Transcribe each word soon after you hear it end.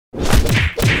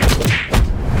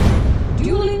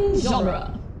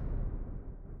genre.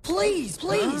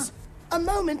 Please, a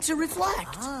moment to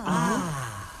reflect.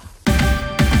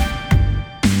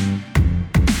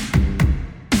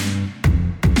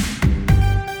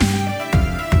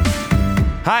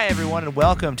 Hi, everyone, and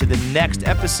welcome to the next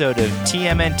episode of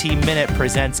TMNT Minute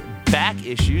Presents Back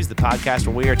Issues, the podcast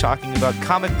where we are talking about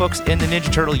comic books in the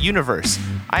Ninja Turtle universe.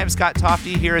 I am Scott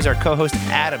Tofty. Here is our co-host,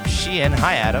 Adam Sheehan.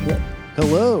 Hi, Adam.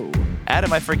 Hello.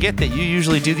 Adam, I forget that you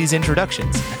usually do these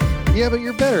introductions. Yeah, but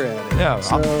you're better at it. No,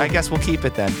 So- I guess we'll keep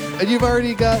it then. And you're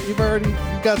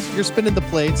spinning the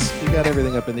plates. You got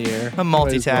everything up in the air. I'm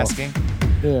multitasking.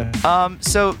 Yeah.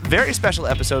 So very special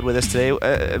episode with us today.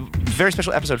 Very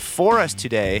special episode for us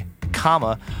today,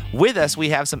 comma. With us,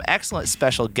 we have some excellent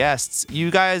special guests. You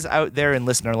guys out there in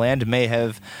listener land may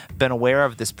have been aware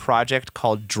of this project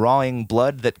called Drawing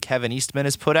Blood that Kevin Eastman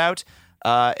has put out.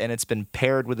 And it's been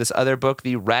paired with this other book,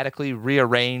 The Radically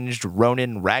Rearranged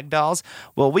Ronin Ragdolls.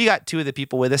 Well, we got two of the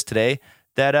people with us today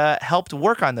that helped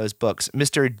work on those books.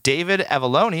 Mr. David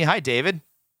Avalone. Hi, David.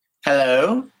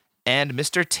 Hello. And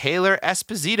Mr. Taylor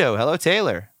Esposito. Hello,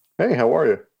 Taylor. Hey, how are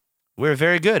you? We're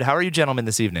very good. How are you gentlemen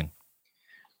this evening?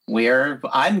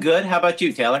 I'm good. How about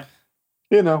you, Taylor?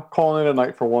 You know, calling it a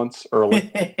night for once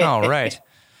early. All right.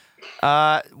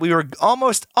 We were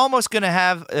almost going to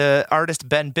have artist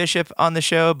Ben Bishop on the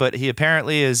show, but he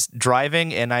apparently is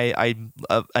driving, and I'm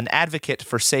an advocate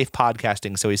for safe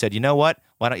podcasting. So he said, you know what?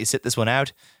 Why don't you sit this one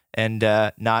out and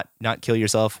not kill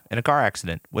yourself in a car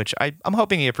accident, which I'm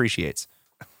hoping he appreciates.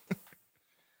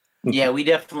 Yeah, we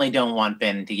definitely don't want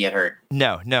Ben to get hurt.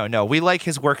 No. We like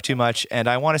his work too much, and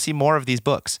I want to see more of these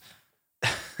books.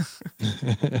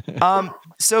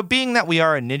 So being that we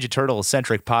are a Ninja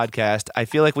Turtle-centric podcast, I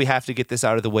feel like we have to get this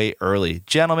out of the way early.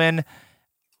 Gentlemen,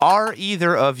 are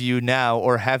either of you now,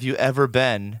 or have you ever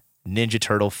been Ninja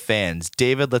Turtle fans?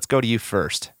 David, let's go to you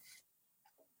first.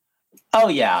 Oh,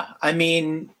 yeah. I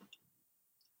mean,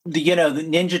 the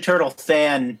Ninja Turtle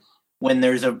fan, when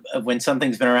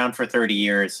something's been around for 30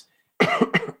 years,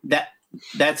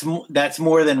 that's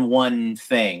more than one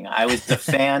thing. I was the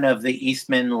fan of the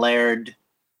Eastman Laird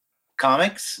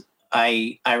comics.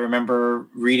 I remember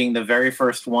reading the very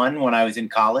first one when I was in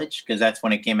college, because that's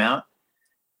when it came out.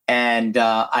 And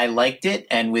I liked it.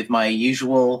 And with my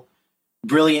usual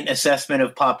brilliant assessment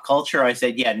of pop culture, I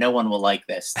said, yeah, no one will like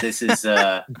this. This is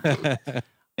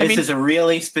This is a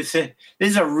really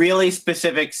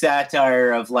specific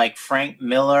satire of like Frank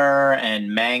Miller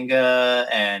and manga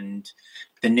and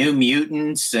the New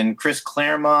Mutants and Chris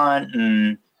Claremont,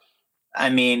 and I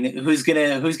mean, who's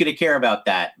gonna care about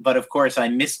that? But of course, I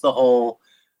missed the whole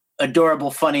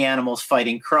adorable funny animals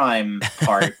fighting crime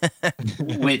part,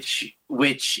 which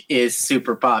is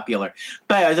super popular.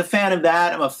 But I was a fan of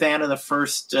that. I'm a fan of the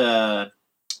first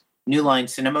New Line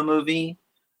Cinema movie.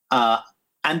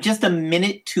 I'm just a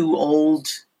minute too old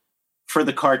for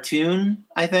the cartoon,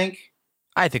 I think.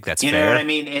 I think that's fair. fair. You know what I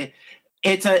mean?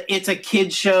 It's a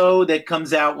kid show that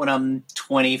comes out when I'm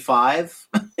 25.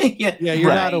 Yeah, you're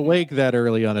Right. not awake that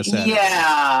early on a Saturday.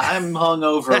 Yeah, I'm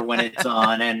hungover when it's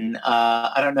on, and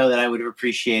I don't know that I would have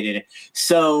appreciated it.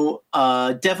 So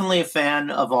definitely a fan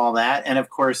of all that. And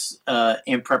of course,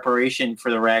 in preparation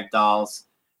for the Ragdolls,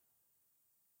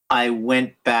 I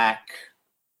went back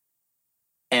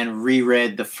and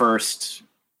reread the first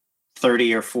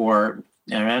 30 or 4,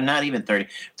 not even 30,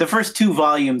 the first 2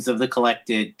 volumes of the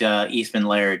collected Eastman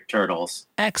Laird Turtles.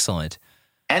 Excellent.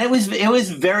 And it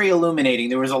was very illuminating.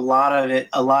 There was a lot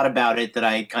about it that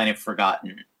I had kind of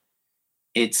forgotten.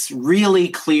 It's really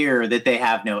clear that they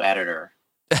have no editor.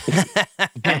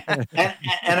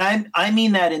 and I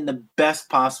mean that in the best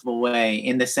possible way,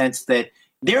 in the sense that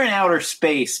they're in outer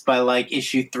space by like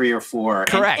issue 3 or 4.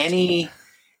 Correct. And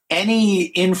any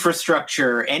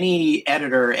infrastructure, any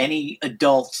editor, any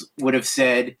adult would have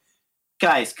said,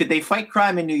 guys, could they fight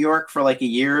crime in New York for like a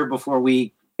year before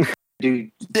we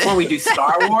do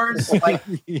Star Wars? Like,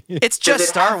 It's just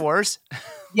Star Wars.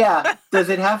 Yeah. Does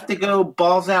it have to go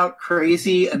balls out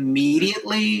crazy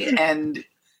immediately? And,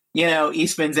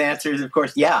 Eastman's answer is, of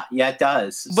course, yeah, it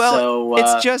does. Well, so,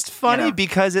 it's just funny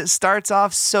because it starts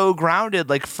off so grounded,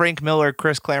 like Frank Miller,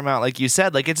 Chris Claremont, like you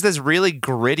said. Like, it's this really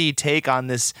gritty take on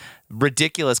this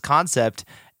ridiculous concept.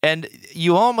 And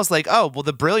you almost like, oh, well,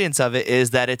 the brilliance of it is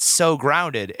that it's so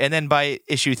grounded. And then by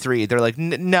issue 3, they're like,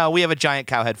 no, we have a giant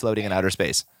cowhead floating in outer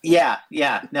space. Yeah.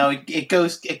 No, it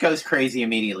goes crazy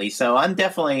immediately. So I'm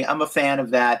a fan of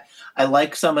that.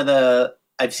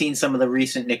 I've seen some of the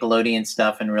recent Nickelodeon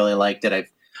stuff and really liked it.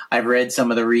 I've read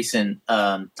some of the recent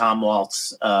Tom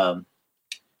Waltz IDW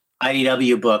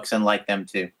books and liked them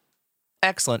too.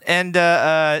 Excellent. And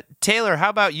Taylor, how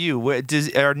about you? Are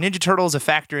Ninja Turtles a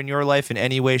factor in your life in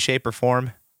any way, shape, or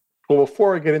form? Well,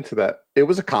 before I get into that, it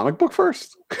was a comic book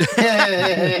first.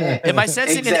 Am I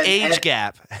sensing an age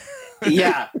gap?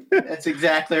 Yeah, that's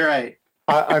exactly right.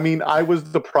 I mean, I was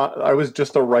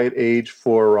just the right age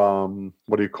for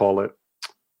what do you call it?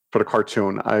 For the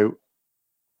cartoon.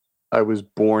 I was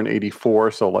born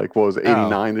 84, so like what was it,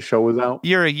 89 the show was out?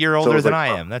 You're a year older than I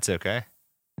am. That's okay.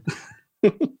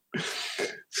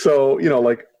 So,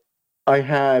 like I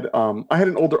had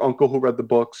an older uncle who read the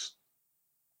books,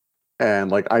 and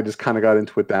like I just kind of got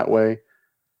into it that way.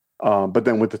 But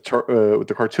then with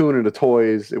the cartoon and the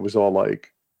toys, it was all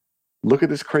like, look at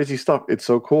this crazy stuff. It's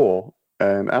so cool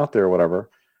and out there, whatever.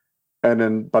 And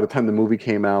then by the time the movie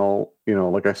came out,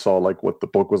 like I saw like what the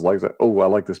book was like, oh, I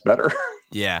like this better.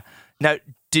 Yeah. Now,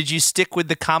 did you stick with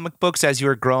the comic books as you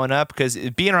were growing up? Because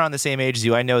being around the same age as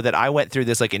you, I know that I went through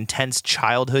this like intense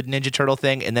childhood Ninja Turtle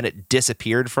thing, and then it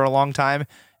disappeared for a long time,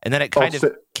 and then it kind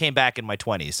of came back in my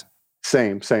 20s.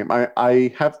 Same.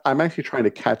 I'm actually trying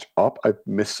to catch up. I've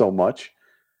missed so much.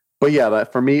 But yeah,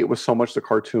 that for me, it was so much the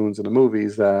cartoons and the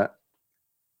movies that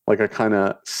like I kind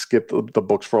of skipped the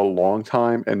books for a long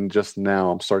time, and just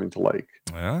now I'm starting to like,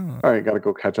 all right, got to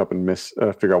go catch up and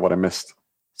figure out what I missed.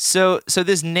 So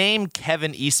this name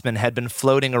Kevin Eastman had been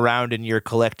floating around in your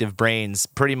collective brains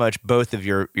pretty much both of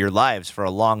your lives for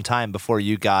a long time before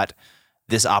you got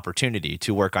this opportunity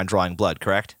to work on Drawing Blood,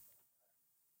 correct?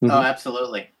 Mm-hmm. Oh,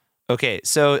 absolutely. Okay,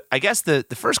 so I guess the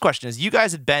first question is, you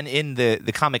guys had been in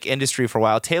the comic industry for a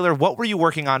while. Taylor, what were you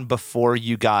working on before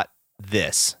you got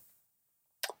this?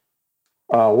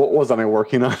 What wasn't I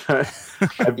working on?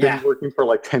 I've been working for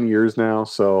like 10 years now.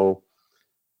 So,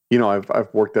 I've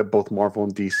worked at both Marvel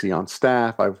and DC on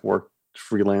staff. I've worked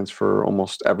freelance for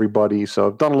almost everybody. So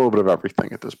I've done a little bit of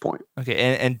everything at this point.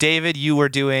 Okay. And David, you were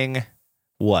doing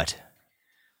what?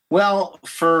 Well,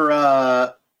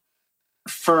 for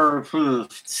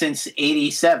since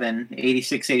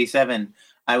 86, 87,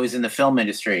 I was in the film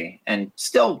industry and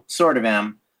still sort of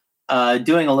am.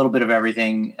 Doing a little bit of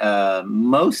everything,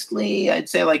 mostly I'd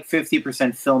say like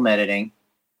 50% film editing.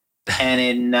 And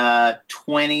in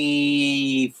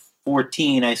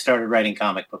 2014, I started writing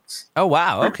comic books. Oh,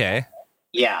 wow. Okay.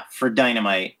 For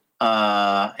Dynamite.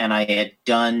 And I had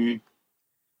done...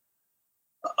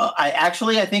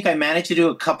 I think I managed to do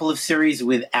a couple of series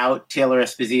without Taylor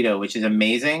Esposito, which is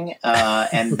amazing.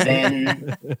 And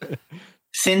then...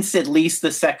 Since at least the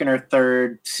second or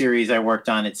third series I worked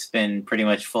on, it's been pretty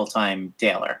much full-time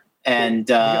Taylor. And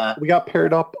we got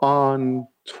paired up on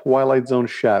Twilight Zone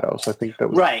Shadows. I think that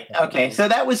was right. Okay, so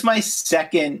that was my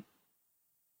second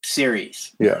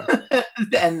series. Yeah,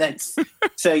 and that's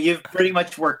so you've pretty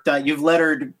much worked on. You've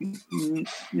lettered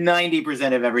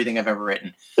 90% of everything I've ever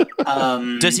written.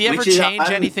 Does he ever change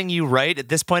anything you write at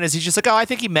this point? Is he just like, oh, I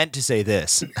think he meant to say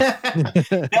this?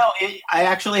 No, I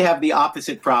actually have the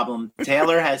opposite problem.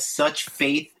 Taylor has such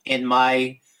faith in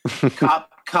my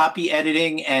copy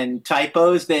editing and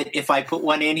typos that if I put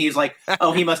one in, he's like,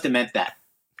 oh, he must have meant that.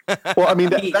 Well, I mean,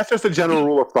 that's just a general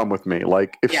rule of thumb with me.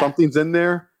 Like, if something's in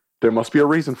there must be a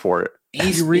reason for it.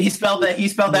 He spelled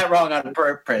that wrong on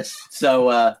purpose.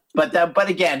 So, but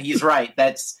again, he's right.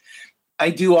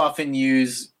 I do often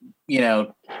use,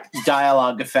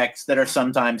 dialogue effects that are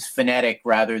sometimes phonetic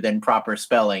rather than proper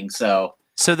spelling. So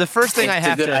the first thing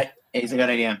it's a good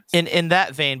idea. In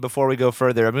that vein, before we go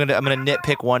further, I'm gonna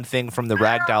nitpick one thing from the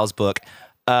Ragdolls book.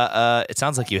 It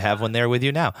sounds like you have one there with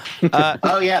you now.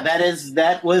 Oh yeah,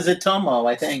 that was a Tomo,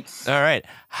 I think. All right.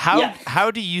 How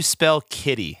do you spell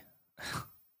kitty?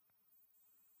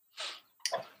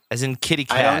 As in kitty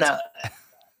cat. I don't know.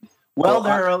 Well,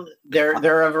 there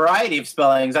are a variety of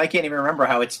spellings. I can't even remember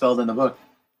how it's spelled in the book.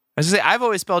 I was gonna say, I've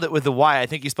always spelled it with the Y. I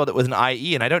think you spelled it with an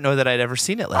IE, and I don't know that I'd ever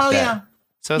seen it like that. Oh yeah.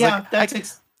 So I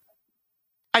was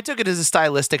I took it as a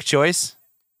stylistic choice.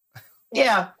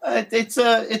 Yeah, it's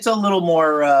a little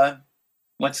more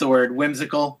what's the word,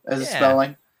 whimsical as a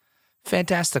spelling.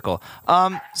 Fantastical.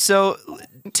 So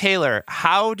Taylor,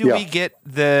 how do we get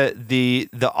the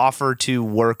offer to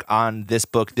work on this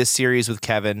book, this series with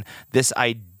Kevin, this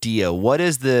idea? What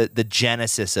is the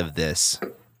genesis of this?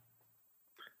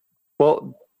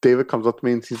 Well, David comes up to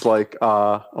me and he's like,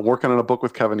 I'm working on a book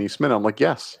with Kevin Eastman. I'm like,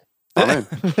 yes, I'm in.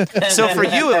 So for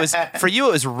you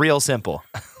it was real simple.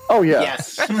 Oh yeah.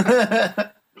 Yes.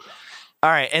 All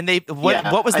right. And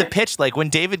what was the pitch like when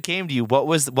David came to you? What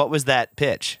was that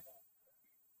pitch?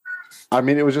 I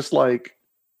mean, it was just like,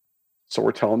 so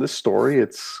we're telling this story.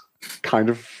 It's kind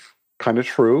of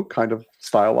true, kind of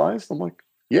stylized. I'm like,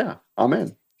 yeah, I'm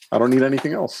in. I don't need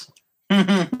anything else.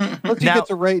 Plus, you get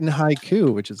to write in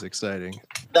haiku, which is exciting.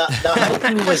 the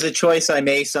haiku was a choice I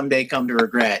may someday come to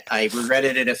regret. I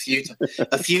regretted it a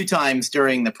few times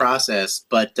during the process,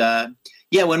 but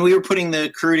yeah, when we were putting the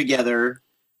crew together,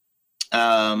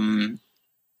 well,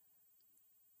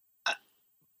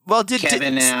 did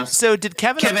Kevin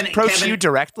approach you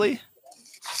directly?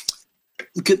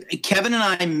 Kevin and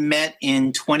I met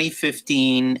in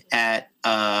 2015 at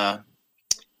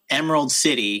Emerald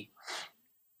City.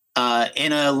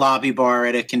 In a lobby bar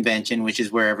at a convention, which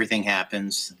is where everything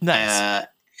happens. Nice.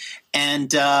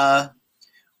 And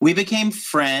we became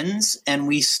friends, and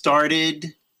we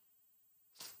started,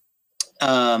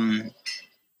 we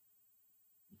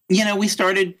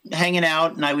started hanging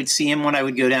out, and I would see him when I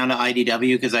would go down to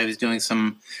IDW because I was doing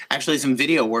some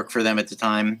video work for them at the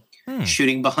time,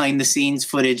 shooting behind the scenes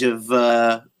footage of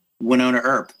Winona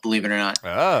Earp, believe it or not.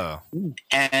 Oh.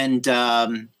 And,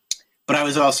 but I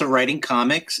was also writing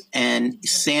comics, and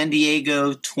San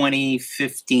Diego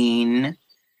 2015,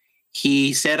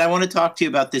 he said, I want to talk to you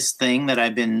about this thing that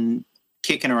I've been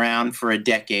kicking around for a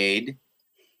decade.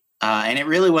 And it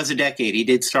really was a decade. He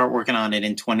did start working on it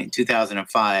in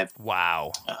 2005.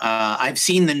 Wow. I've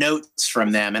seen the notes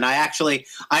from them, and I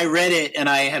read it, and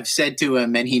I have said to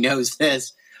him, and he knows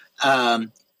this,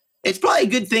 it's probably a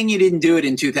good thing you didn't do it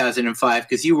in 2005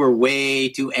 because you were way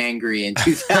too angry in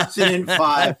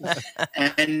 2005.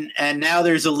 and now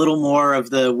there's a little more of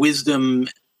the wisdom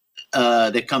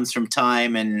that comes from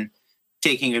time and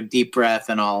taking a deep breath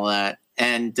and all that.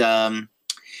 And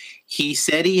he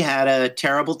said he had a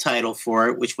terrible title for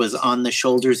it, which was On the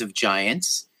Shoulders of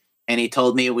Giants. And he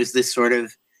told me it was this sort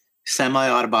of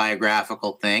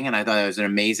semi-autobiographical thing. And I thought it was an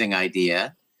amazing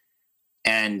idea.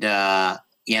 And,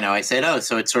 I said, oh,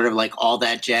 so it's sort of like All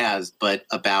That Jazz, but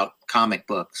about comic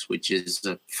books, which is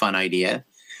a fun idea.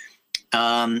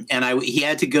 He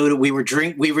had to go to, we were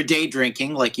day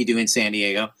drinking like you do in San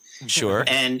Diego. Sure.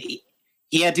 And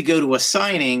he had to go to a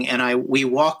signing, and we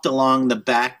walked along the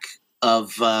back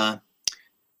of the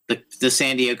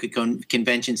San Diego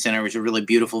Convention Center, which is a really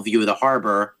beautiful view of the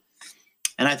harbor.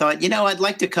 And I thought, I'd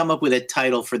like to come up with a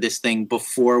title for this thing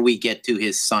before we get to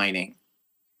his signing.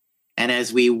 And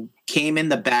as we came in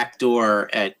the back door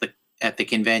at the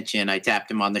convention, I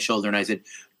tapped him on the shoulder and I said,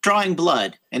 Drawing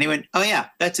Blood. And he went, oh yeah,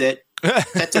 that's it.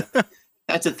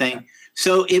 That's a thing.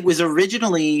 So it was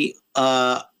originally,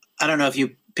 I don't know if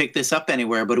you picked this up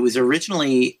anywhere, but it was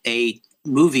originally a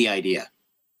movie idea.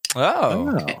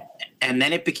 Oh. And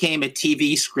then it became a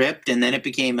TV script, and then it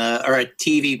became a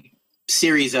TV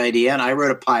series idea. And I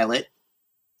wrote a pilot.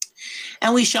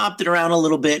 And we shopped it around a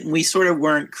little bit, and we sort of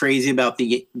weren't crazy about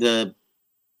the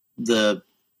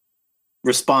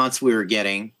response we were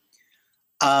getting.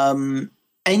 And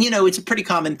it's a pretty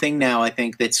common thing now, I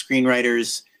think, that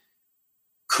screenwriters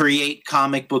create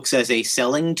comic books as a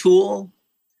selling tool.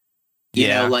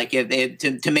 Like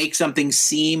to make something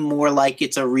seem more like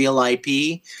it's a real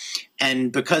IP.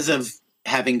 And because of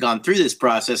having gone through this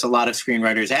process, a lot of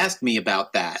screenwriters ask me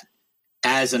about that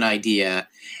as an idea.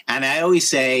 And I always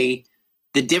say,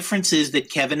 the difference is that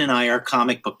Kevin and I are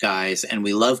comic book guys, and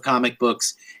we love comic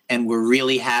books, and we're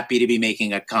really happy to be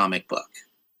making a comic book.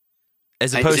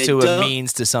 As opposed to a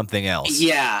means to something else.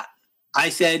 Yeah. I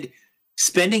said,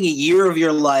 spending a year of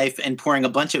your life and pouring a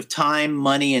bunch of time,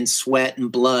 money, and sweat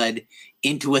and blood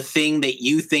into a thing that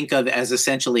you think of as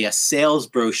essentially a sales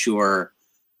brochure,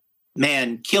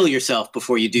 man, kill yourself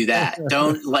before you do that.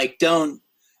 Don't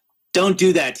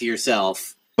do that to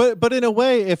yourself. But in a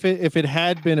way, if it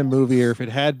had been a movie or if it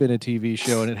had been a TV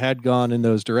show and it had gone in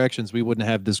those directions, we wouldn't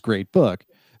have this great book.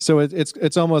 So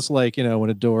it's almost like, when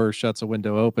a door shuts, a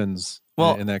window opens.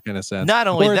 Well, in that kind of sense. Not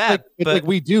only that, but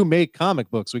we do make comic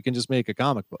books. We can just make a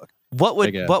comic book. What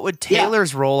would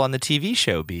Taylor's role on the TV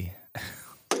show be?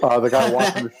 The guy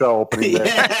watching the show opening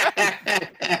day.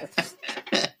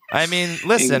 I mean,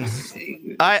 listen,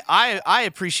 I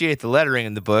appreciate the lettering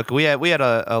in the book. We had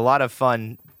a lot of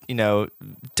fun. I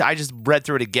just read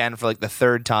through it again for like the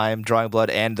third time, Drawing Blood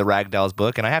and the Ragdolls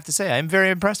book, and I have to say I'm very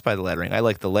impressed by the lettering. I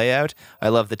like the layout. I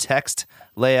love the text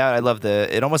layout. I love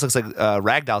it almost looks like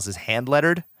Ragdolls is hand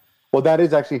lettered. Well, that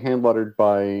is actually hand lettered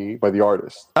by the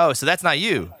artist. Oh, so that's not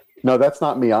you. No, that's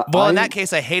not me. In that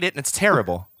case, I hate it and it's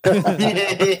terrible.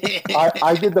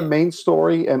 I did the main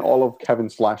story and all of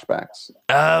Kevin's flashbacks.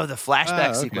 Oh, the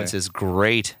flashback sequence is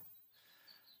great.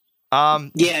 Yeah,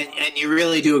 and you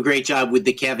really do a great job with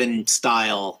the Kevin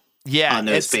style on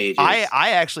those pages. I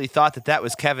actually thought that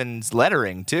was Kevin's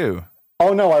lettering too.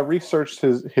 Oh no, I researched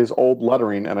his old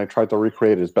lettering and I tried to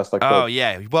recreate it as best I could. Oh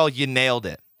yeah, well you nailed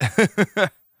it.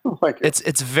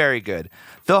 It's very good.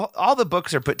 All the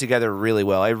books are put together really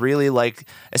well. I really like,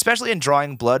 especially in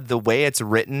Drawing Blood, the way it's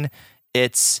written.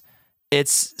 It's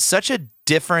it's such a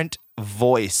different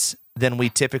voice than we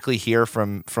typically hear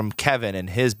from Kevin in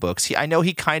his books. I know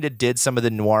he kind of did some of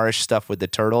the noirish stuff with the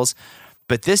Turtles,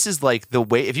 but this is like the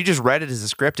way, if you just read it as a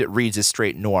script, it reads as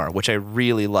straight noir, which I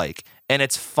really like. And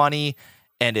it's funny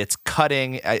and it's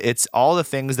cutting. It's all the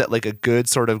things that like a good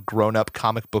sort of grown-up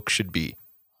comic book should be.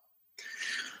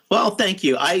 Well, thank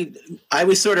you. I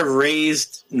was sort of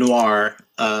raised noir.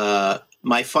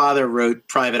 My father wrote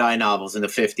private eye novels in the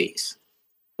 50s.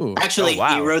 Ooh. Actually, Oh,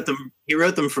 wow. he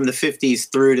wrote them from the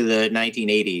 50s through to the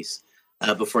 1980s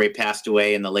before he passed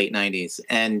away in the late 90s.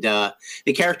 And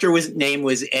the character name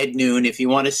was Ed Noon. If you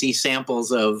want to see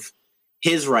samples of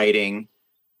his writing,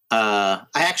 I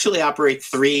actually operate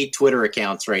 3 Twitter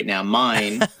accounts right now.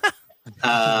 Mine,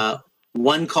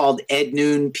 one called Ed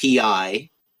Noon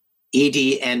PI,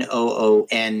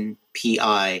 EDNOONPI,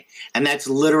 and that's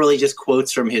literally just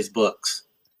quotes from his books.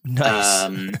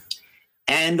 Nice.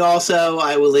 And also,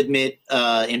 I will admit,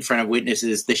 in front of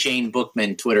witnesses, the Shane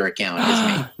Bookman Twitter account is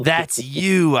me. That's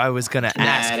you. I was going to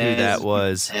ask who that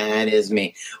was. That is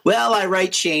me. Well, I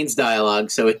write Shane's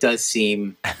dialogue, so it does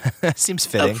seem Seems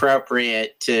fitting.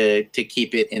 appropriate to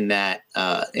keep it in that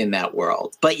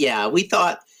world. But yeah, we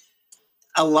thought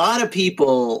a lot of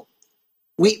people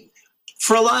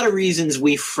for a lot of reasons,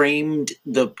 we framed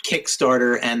the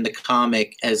Kickstarter and the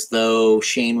comic as though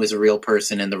Shane was a real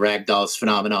person and the Ragdolls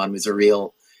phenomenon was a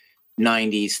real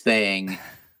 90s thing.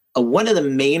 One of the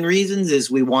main reasons is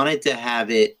we wanted to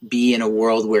have it be in a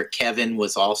world where Kevin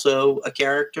was also a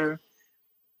character,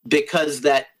 because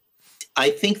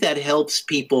I think that helps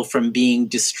people from being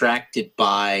distracted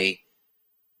by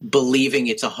believing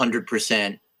it's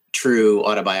 100% true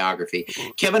autobiography.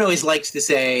 Kevin always likes to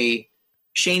say,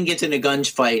 Shane gets in a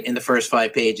gunfight in the first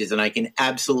 5 pages, and I can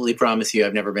absolutely promise you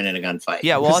I've never been in a gunfight.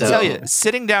 Yeah, well, I'll tell you,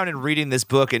 sitting down and reading this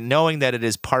book and knowing that it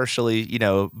is partially,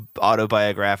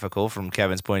 autobiographical from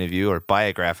Kevin's point of view, or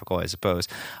biographical, I suppose,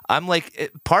 I'm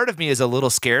like, part of me is a little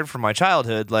scared from my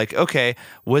childhood. Like, okay,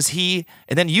 was he,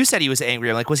 and then you said he was angry.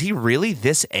 I'm like, was he really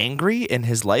this angry in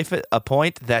his life at a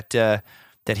point that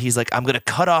he's like, I'm going to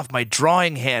cut off my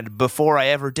drawing hand before I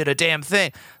ever did a damn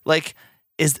thing? Like,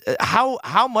 is how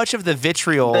much of the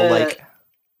vitriol,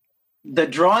 the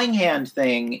drawing hand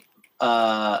thing,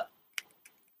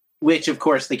 which of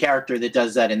course the character that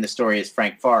does that in the story is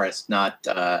Frank Forrest, not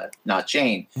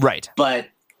Shane, right? But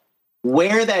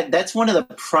where that's one of the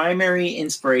primary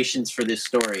inspirations for this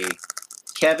story.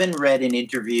 Kevin read an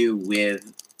interview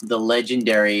with the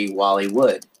legendary Wally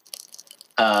Wood,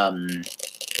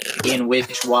 in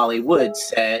which Wally Wood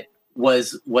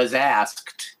was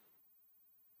asked,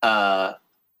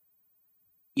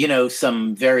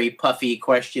 some very puffy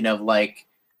question of like,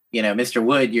 Mr.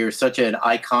 Wood, you're such an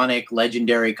iconic,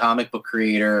 legendary comic book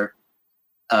creator.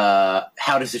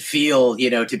 How does it feel,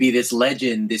 to be this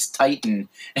legend, this titan?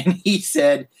 And he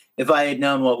said, if I had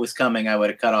known what was coming, I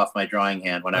would have cut off my drawing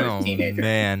hand when I was a teenager.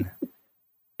 Man.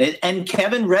 And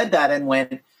Kevin read that and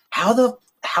went, how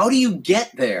do you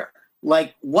get there?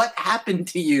 Like, what happened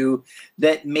to you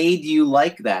that made you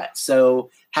like that?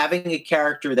 So having a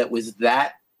character that was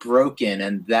that broken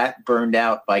and that burned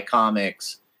out by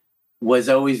comics was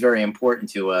always very important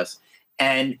to us.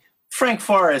 And Frank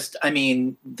Forrest, I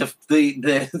mean,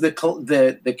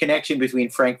 the connection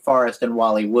between Frank Forrest and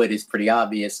Wally Wood is pretty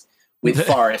obvious with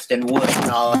Forrest and Wood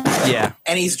and all that. Yeah.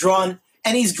 And he's drawn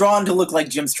to look like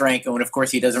Jim Steranko, and of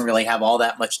course he doesn't really have all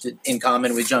that much in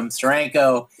common with Jim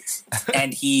Steranko.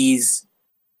 And he's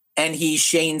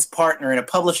Shane's partner in a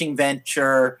publishing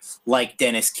venture, like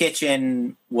Dennis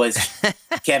Kitchen was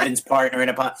Kevin's partner in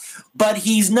but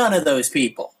he's none of those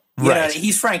people. Right.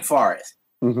 He's Frank Forrest.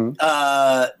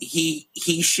 Mm-hmm.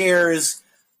 He shares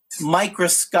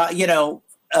microscope.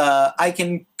 I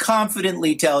can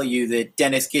confidently tell you that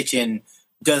Dennis Kitchen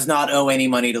does not owe any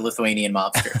money to Lithuanian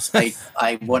mobsters.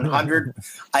 I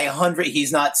 100.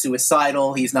 He's not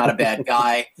suicidal. He's not a bad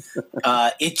guy.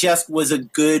 It just was a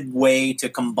good way to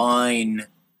combine,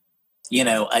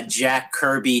 a Jack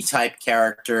Kirby type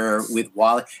character with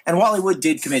Wally. And Wally Wood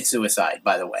did commit suicide,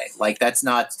 by the way. Like, that's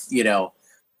not,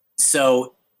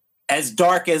 so as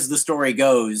dark as the story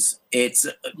goes, it's,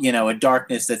 a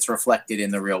darkness that's reflected in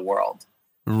the real world.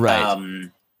 Right.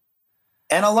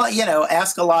 And a lot,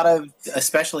 ask a lot of,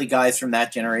 especially guys from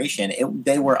that generation,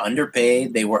 they were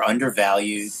underpaid, they were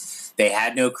undervalued, they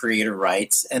had no creator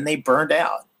rights, and they burned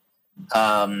out.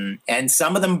 And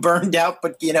some of them burned out,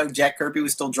 but, Jack Kirby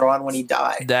was still drawing when he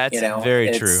died. That's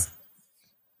very true.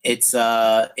 It's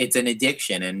an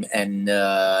addiction,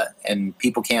 and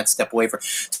people can't step away from it.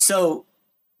 So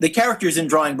the characters in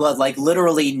Drawing Blood, like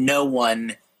literally no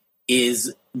one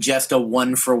is just a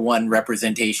one-for-one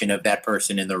representation of that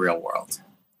person in the real world.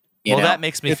 You know? That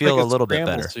makes me It's feel like a little bit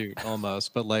scramble better. suit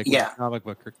almost, but like Yeah. with comic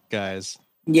book guys.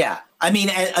 Yeah, I mean,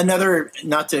 another,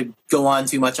 not to go on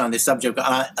too much on this subject,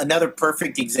 another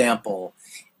perfect example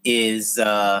is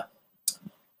I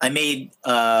made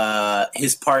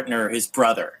his partner his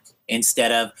brother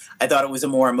instead of, I thought it was a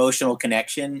more emotional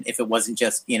connection if it wasn't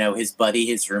just, his buddy,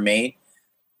 his roommate.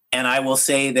 And I will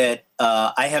say that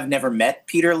I have never met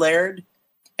Peter Laird,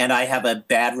 and I have a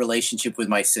bad relationship with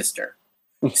my sister.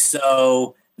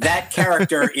 So that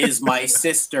character is my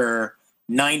sister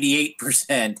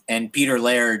 98% and Peter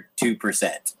Laird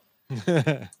 2%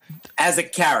 as a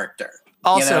character.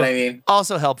 Also, you know what I mean?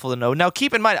 Also helpful to know. Now,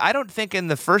 keep in mind, I don't think in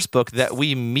the first book that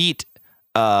we meet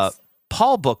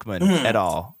Paul Bookman at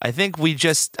all. I think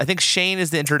Shane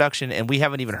is the introduction, and we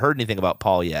haven't even heard anything about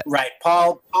Paul yet. Right.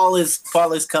 Paul is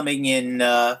coming in.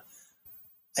 I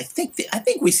think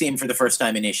we see him for the first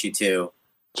time in issue 2.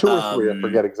 2 or 3, I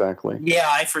forget exactly. Yeah,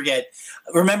 I forget.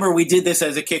 Remember, we did this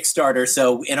as a Kickstarter,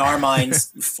 so in our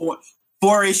minds,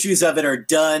 four issues of it are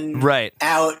done, Right.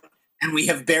 out, and we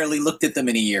have barely looked at them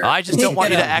in a year. I just don't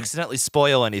want you to accidentally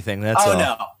spoil anything. That's all.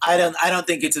 No, I don't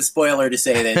think it's a spoiler to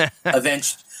say that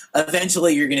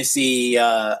eventually you're going to see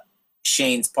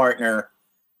Shane's partner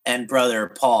and brother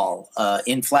Paul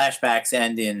in flashbacks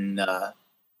and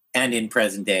in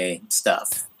present day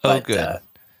stuff. Good.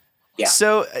 Yeah.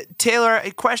 So, Taylor,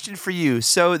 a question for you.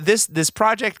 So this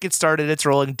project gets started, it's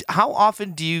rolling. How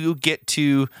often do you get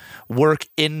to work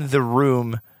in the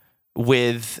room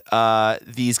with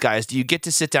these guys? Do you get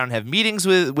to sit down and have meetings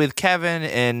with Kevin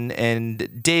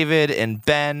and David and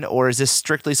Ben, or is this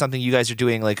strictly something you guys are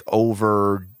doing like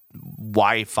over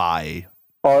Wi-Fi?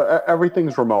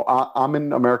 Everything's remote. I'm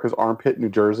in America's armpit, New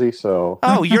Jersey, so.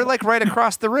 Oh, you're like right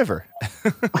across the river.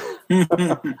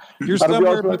 You're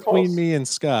somewhere between me and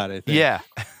Scott, I think. Yeah.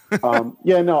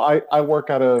 I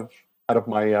work out of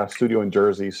my studio in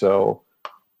Jersey, so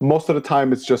most of the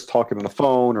time it's just talking on the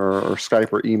phone or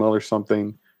Skype or email or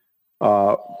something.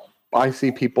 I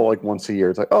see people like once a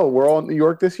year. It's like, oh, we're all in New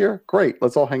York this year? Great.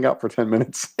 Let's all hang out for 10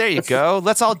 minutes. There you go.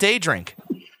 Let's all day drink.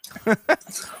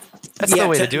 That's the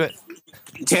way to do it.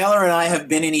 Taylor and I have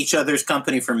been in each other's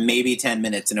company for maybe 10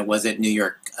 minutes, and it was at New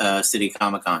York City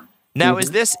Comic Con. Now,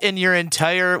 is this in your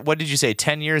entire, what did you say,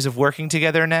 10 years of working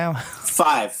together now?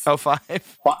 5. Oh,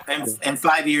 5? And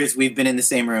 5 years we've been in the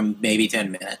same room, maybe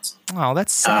 10 minutes. Oh,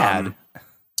 that's sad.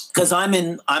 Because I'm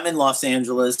in Los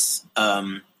Angeles.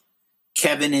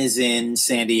 Kevin is in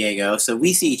San Diego, so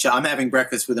we see each other. I'm having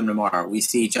breakfast with him tomorrow. We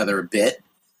see each other a bit.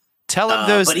 Tell him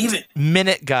those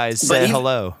minute guys say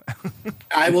hello.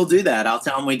 I will do that. I'll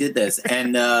tell him we did this.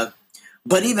 And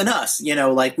but even us,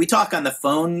 like we talk on the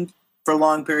phone for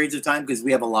long periods of time because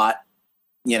we have a lot,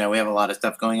 we have a lot of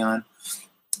stuff going on.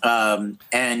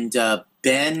 And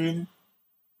Ben,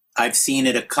 I've seen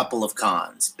at a couple of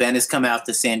cons. Ben has come out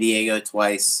to San Diego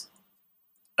twice.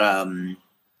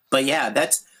 But yeah,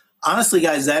 that's honestly,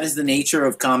 guys, that is the nature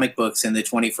of comic books in the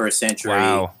 21st century.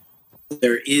 Wow.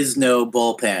 There is no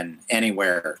bullpen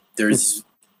anywhere. There's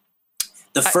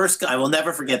I will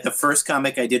never forget the first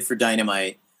comic I did for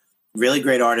Dynamite, really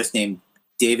great artist named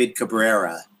David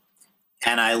Cabrera.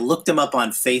 And I looked him up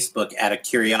on Facebook out of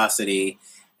curiosity.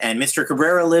 And Mr.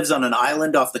 Cabrera lives on an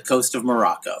island off the coast of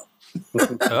Morocco.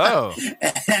 Oh.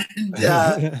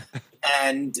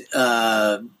 and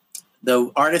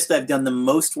the artist I've done the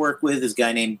most work with is a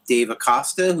guy named Dave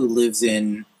Acosta, who lives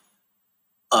in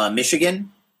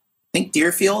Michigan. I think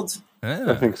Deerfield.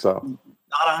 I think so.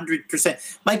 Not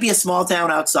 100%. Might be a small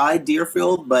town outside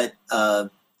Deerfield, but and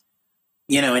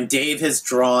Dave has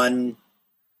drawn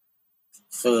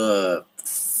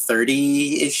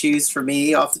 30 issues for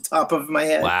me off the top of my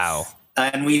head. Wow.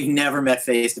 And we've never met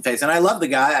face to face. And I love the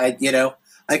guy.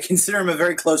 I consider him a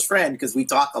very close friend because we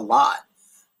talk a lot.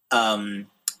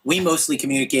 We mostly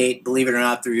communicate, believe it or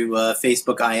not, through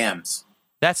Facebook IMs.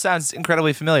 That sounds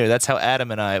incredibly familiar. That's how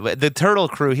Adam and I, the Turtle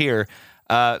crew here,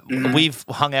 we've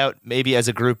hung out maybe as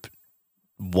a group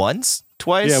once,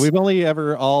 twice. Yeah, we've only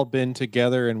ever all been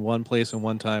together in one place and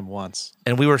one time once.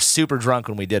 And we were super drunk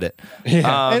when we did it.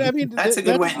 Yeah. And I mean, that's a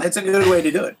good way. That's a good way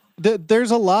to do it. There's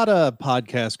a lot of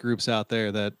podcast groups out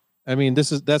there that, I mean,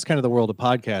 that's kind of the world of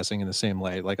podcasting in the same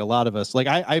way. Like a lot of us, like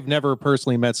I've never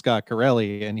personally met Scott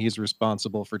Corelli, and he's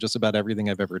responsible for just about everything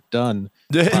I've ever done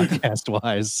podcast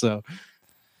wise. So.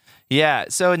 Yeah,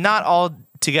 so not all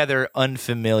together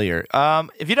unfamiliar.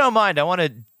 If you don't mind, I want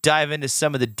to dive into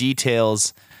some of the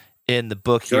details in the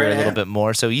book here a little bit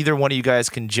more. So either one of you guys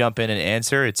can jump in and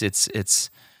answer. It's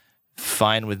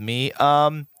fine with me.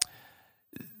 I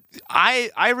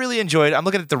really enjoyed. I'm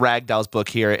looking at the Ragdolls book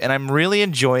here, and I'm really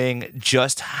enjoying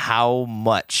just how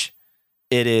much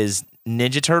it is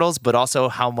Ninja Turtles, but also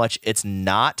how much it's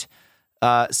not.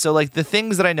 So like the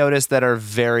things that I noticed that are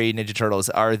very Ninja Turtles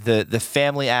are the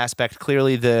family aspect,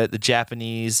 clearly the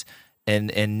Japanese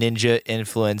and ninja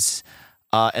influence,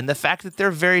 and the fact that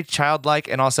they're very childlike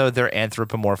and also they're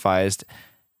anthropomorphized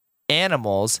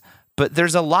animals. But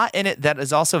there's a lot in it that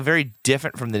is also very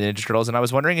different from the Ninja Turtles, and I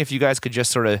was wondering if you guys could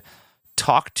just sort of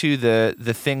talk to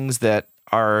the things that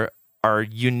are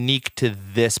unique to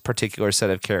this particular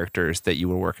set of characters that you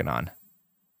were working on.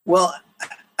 Well,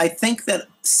 I think that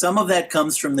some of that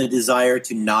comes from the desire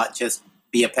to not just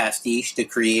be a pastiche, to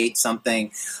create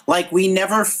something. Like, we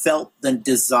never felt the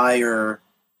desire,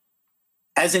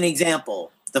 as an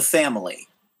example, the family.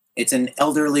 It's an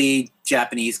elderly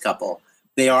Japanese couple.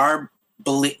 They are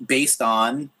based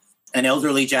on an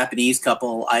elderly Japanese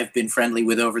couple I've been friendly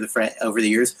with over the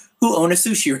years, who own a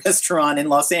sushi restaurant in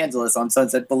Los Angeles on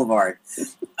Sunset Boulevard.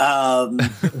 But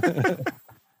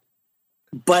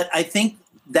I think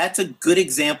that's a good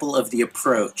example of the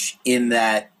approach, in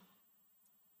that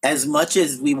as much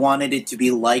as we wanted it to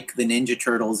be like the Ninja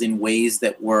Turtles in ways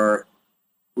that were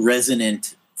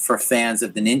resonant for fans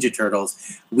of the Ninja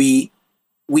Turtles, we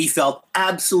felt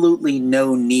absolutely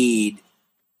no need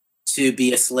to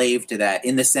be a slave to that,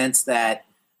 in the sense that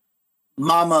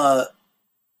Mama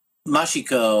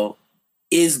Mashiko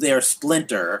is their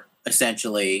Splinter,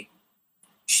 essentially.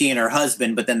 She and her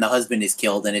husband, but then the husband is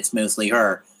killed and it's mostly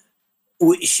her.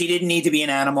 She didn't need to be an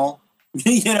animal.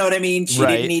 You know what I mean? She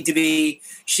didn't need to be.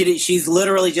 She's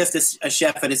literally just a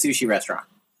chef at a sushi restaurant.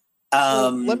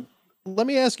 Let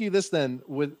me ask you this then,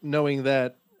 with knowing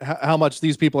that how much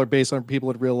these people are based on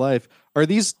people in real life. Are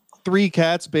these 3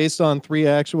 cats based on 3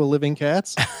 actual living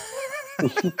cats?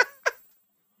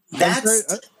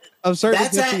 I'm starting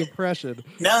to get the impression.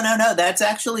 No. That's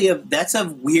actually that's a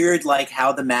weird, like,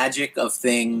 how the magic of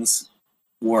things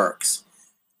works.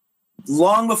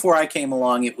 Long before I came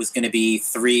along, it was going to be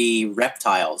 3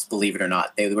 reptiles, believe it or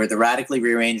not. They were the radically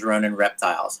rearranged Ronin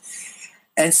reptiles.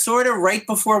 And sort of right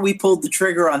before we pulled the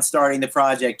trigger on starting the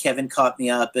project, Kevin called me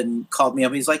up.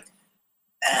 He's like,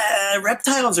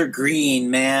 reptiles are green,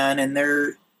 man, and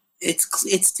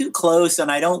it's too close,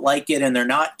 and I don't like it, and they're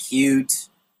not cute.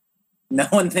 No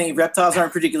one thinks reptiles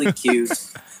aren't particularly cute.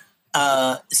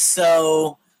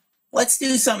 So let's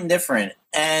do something different.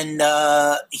 And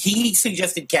he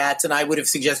suggested cats, and I would have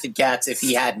suggested cats if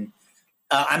he hadn't.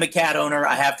 I'm a cat owner.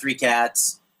 I have 3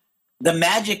 cats. The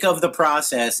magic of the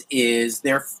process is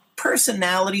their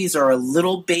personalities are a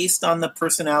little based on the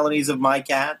personalities of my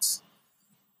cats.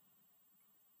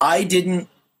 I didn't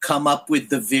come up with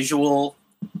the visual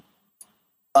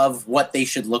of what they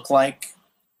should look like,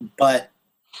 but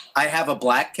I have a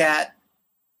black cat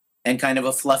and kind of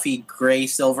a fluffy gray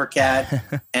silver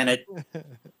cat and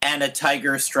a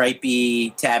tiger stripy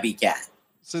tabby cat.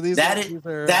 So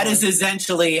that is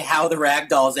essentially how the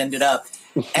ragdolls ended up.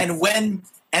 And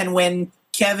when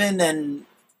Kevin and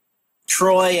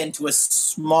Troy, and to a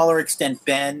smaller extent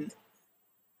Ben,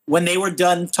 when they were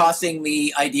done tossing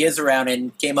the ideas around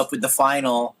and came up with the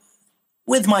final,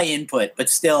 with my input, but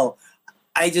still,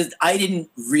 I didn't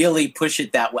really push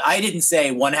it that way. I didn't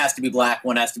say one has to be black,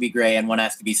 one has to be gray, and one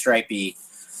has to be stripy.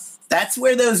 That's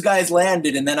where those guys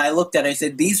landed. And then I looked at it, I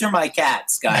said, these are my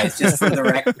cats, guys, just for the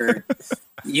record.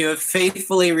 You have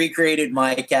faithfully recreated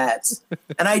my cats.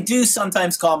 And I do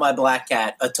sometimes call my black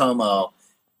cat Otomo,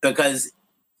 because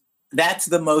that's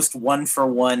the most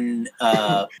one-for-one.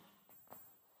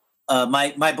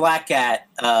 My black cat,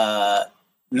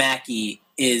 Mackie,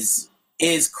 is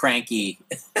cranky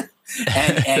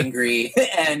and angry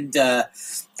and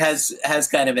has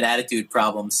kind of an attitude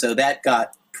problem. So that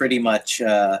got pretty much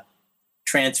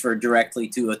transferred directly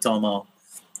to Otomo.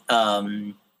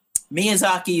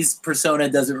 Miyazaki's persona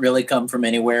doesn't really come from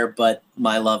anywhere but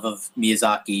my love of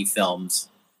Miyazaki films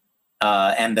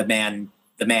and the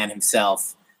man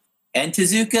himself. And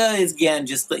Tezuka is, again,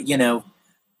 just, you know,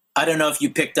 I don't know if you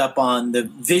picked up on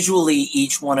visually,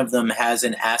 each one of them has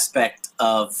an aspect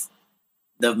of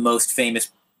the most famous,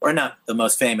 or not the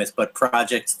most famous, but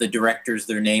projects, the directors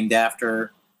they're named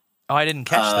after. Oh, I didn't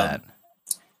catch that.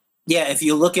 Yeah, if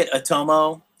you look at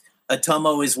Otomo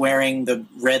is wearing the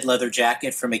red leather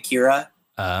jacket from Akira.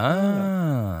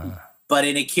 Ah. But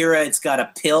in Akira, it's got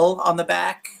a pill on the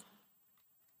back.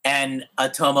 And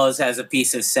Otomo's has a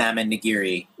piece of salmon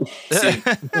nigiri.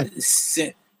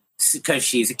 Because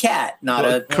she's a cat, not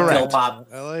a pill pop,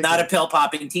 a pill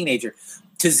popping teenager.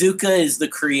 Tezuka is the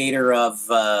creator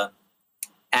of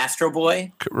Astro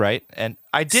Boy, right? And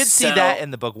I did see that in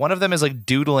the book. One of them is like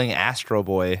doodling Astro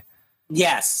Boy.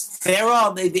 Yes, they're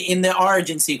all in the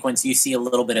origin sequence. You see a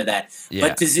little bit of that,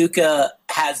 but Tezuka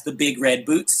has the big red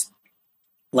boots,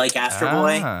 like Astro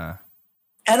Boy.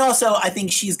 And also, I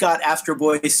think she's got Astro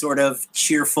Boy's sort of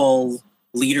cheerful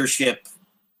leadership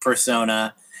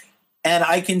persona. And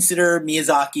I consider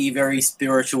Miyazaki very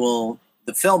spiritual,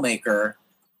 the filmmaker.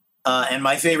 And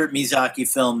my favorite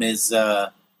Miyazaki film is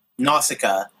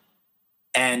Nausicaa.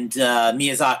 And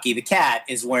Miyazaki, the cat,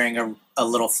 is wearing a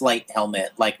little flight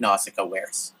helmet like Nausicaa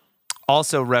wears.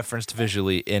 Also referenced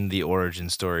visually in the origin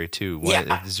story, too.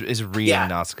 Yeah. Is reading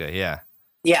Nausicaa, yeah.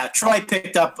 Yeah, Troy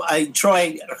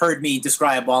heard me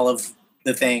describe all of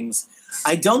the things.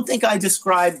 I don't think I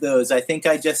described those. I think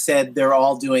I just said they're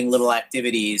all doing little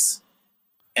activities.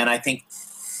 And I think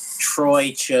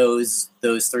Troy chose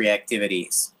those 3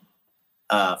 activities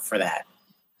for that.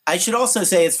 I should also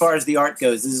say, as far as the art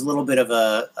goes, this is a little bit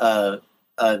of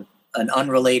an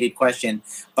unrelated question,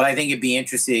 but I think it'd be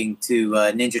interesting to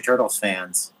Ninja Turtles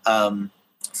fans.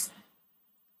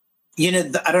 You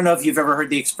know, I don't know if you've ever heard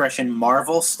the expression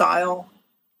Marvel style.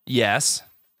 Yes.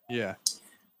 Yeah.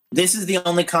 This is the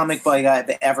only comic book I've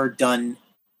ever done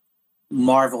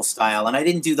Marvel style, and I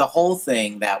didn't do the whole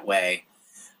thing that way.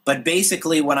 But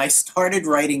basically, when I started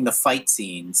writing the fight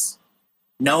scenes,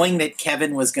 knowing that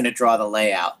Kevin was going to draw the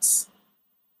layouts,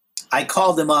 I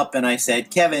called him up and I said,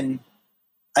 Kevin,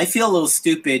 I feel a little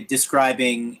stupid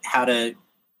describing how to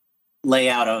lay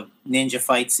out a ninja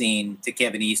fight scene to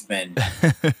Kevin Eastman.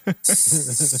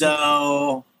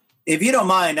 So if you don't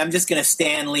mind, I'm just going to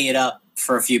Stan Lee it up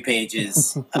for a few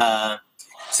pages.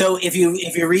 So if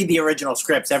you read the original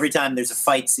scripts, every time there's a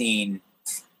fight scene,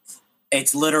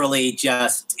 it's literally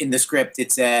just in the script.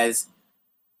 It says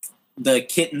the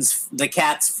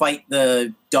cats fight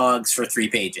the dogs for 3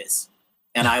 pages,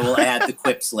 and I will add the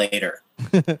quips later.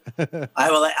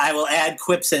 I will add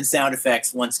quips and sound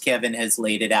effects once Kevin has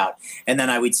laid it out, and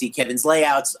then I would see Kevin's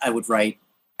layouts. I would write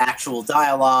actual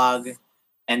dialogue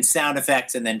and sound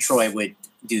effects, and then Troy would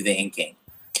do the inking.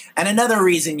 And another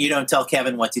reason you don't tell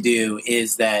Kevin what to do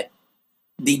is that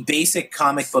the basic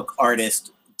comic book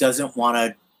artist doesn't want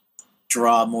to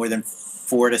draw more than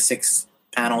 4 to 6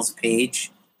 panels a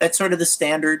page. That's sort of the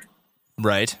standard.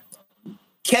 Right.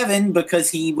 Kevin, because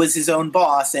he was his own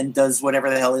boss and does whatever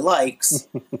the hell he likes,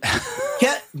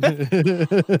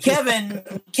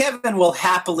 Kevin will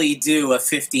happily do a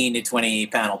 15 to 20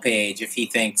 panel page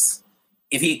because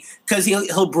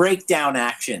he'll break down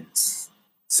actions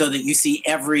so that you see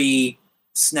every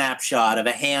snapshot of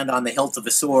a hand on the hilt of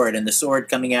a sword and the sword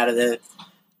coming out of the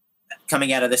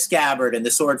scabbard and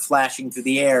the sword flashing through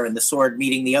the air and the sword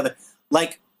meeting the other.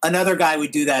 Like another guy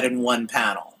would do that in one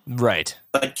panel. Right.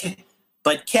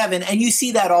 But Kevin, and you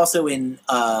see that also in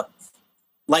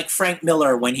like Frank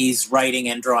Miller when he's writing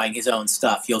and drawing his own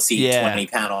stuff. You'll see 20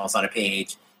 panels on a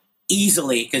page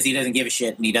easily because he doesn't give a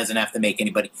shit and he doesn't have to make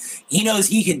anybody. He knows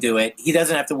he can do it. He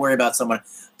doesn't have to worry about someone.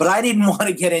 But I didn't want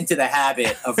to get into the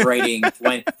habit of writing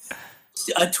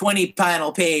a 20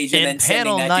 panel page and in then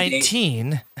panel sending that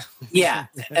 19.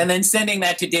 and then sending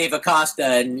that to Dave Acosta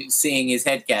and seeing his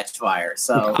head catch fire.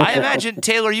 So I imagine,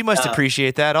 Taylor, you must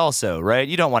appreciate that also, right?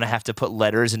 You don't want to have to put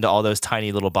letters into all those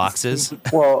tiny little boxes.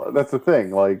 Well, that's the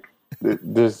thing. Like,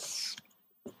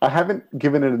 I haven't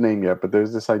given it a name yet, but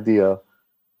there's this idea: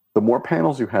 the more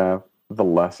panels you have, the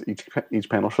less each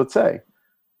panel should say.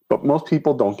 But most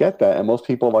people don't get that, and most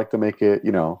people like to make it,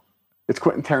 it's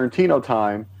Quentin Tarantino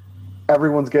time.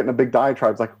 Everyone's getting a big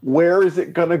diatribe. It's like, where is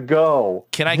it gonna go?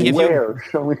 Can I give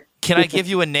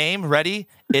you a name? Ready?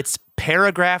 It's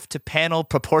paragraph to panel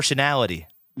proportionality.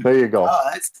 There you go. Oh,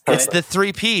 that's good. It's the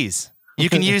 3 Ps. You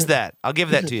can use that. I'll give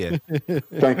that to you.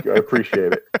 Thank you. I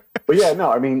appreciate it. But yeah,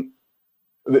 no, I mean,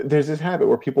 there's this habit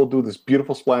where people do this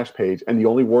beautiful splash page, and the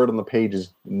only word on the page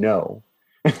is no,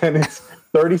 and it's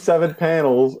 37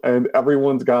 panels, and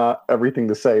everyone's got everything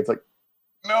to say. It's like,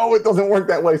 no, it doesn't work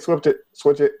that way. Switch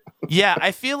it. Yeah,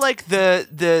 I feel like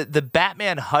the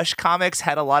Batman Hush comics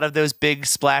had a lot of those big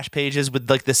splash pages with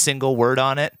like the single word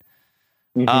on it.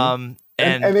 Mm-hmm.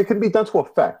 And it can be done to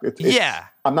effect. Yeah.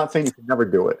 I'm not saying you can never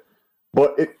do it,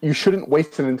 but you shouldn't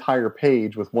waste an entire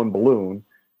page with one balloon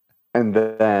and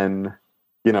then,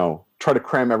 try to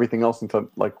cram everything else into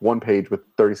like one page with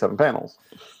 37 panels.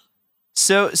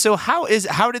 So how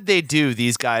did they do,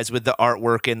 these guys, with the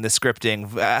artwork and the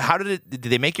scripting? How did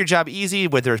they make your job easy?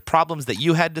 Were there problems that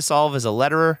you had to solve as a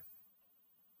letterer?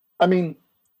 I mean,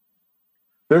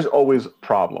 there's always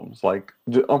problems, like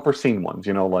unforeseen ones,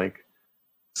 like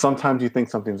sometimes you think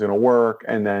something's going to work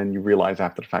and then you realize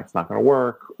after the fact it's not going to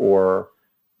work, or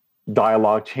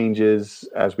dialogue changes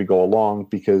as we go along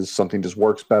because something just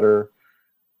works better.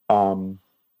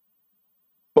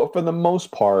 But for the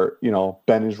most part,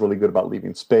 Ben is really good about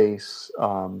leaving space.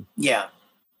 Yeah.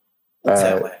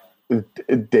 That way.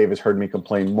 Dave has heard me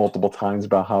complain multiple times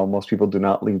about how most people do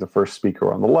not leave the first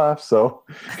speaker on the left, so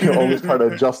he'll always try to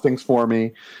adjust things for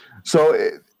me.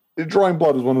 So Drawing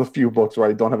Blood is one of the few books where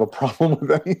I don't have a problem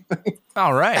with anything.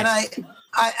 All right. And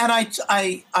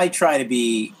I try to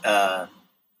be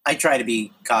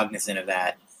cognizant of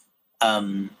that.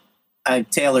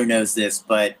 Taylor knows this,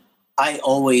 but I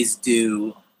always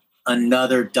do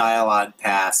another dialogue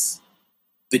pass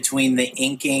between the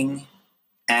inking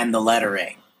and the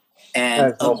lettering.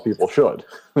 And As most people should.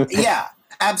 yeah,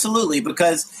 absolutely.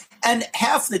 And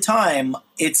half the time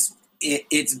it's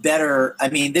better. I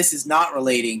mean, this is not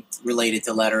related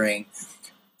to lettering.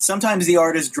 Sometimes the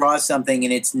artist draws something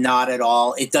and it's not at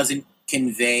all. It doesn't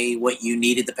convey what you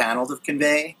needed the panel to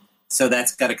convey. So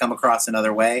that's got to come across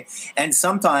another way. And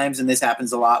sometimes, and this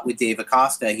happens a lot with Dave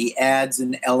Acosta, he adds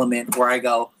an element where I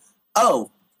go, oh,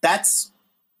 that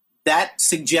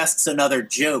suggests another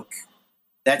joke.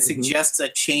 That suggests a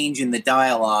change in the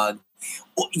dialogue.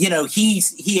 You know, he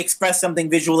expressed something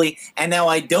visually, and now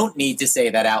I don't need to say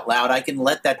that out loud. I can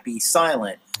let that be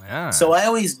silent. Yeah. So I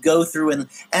always go through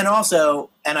and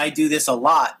also, and I do this a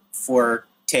lot for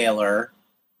Taylor,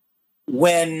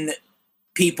 when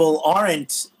people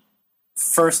aren't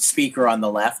first speaker on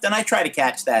the left, and I try to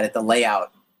catch that at the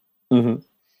layout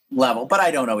level, but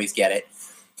I don't always get it.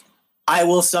 I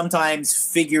will sometimes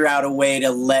figure out a way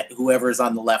to let whoever's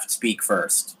on the left speak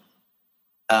first.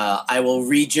 I will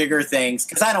rejigger things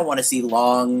because I don't want to see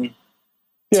long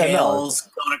tails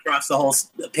going across the whole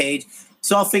page.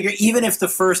 So I'll figure, even if the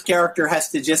first character has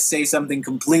to just say something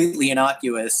completely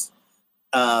innocuous,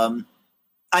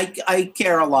 I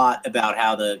care a lot about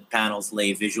how the panels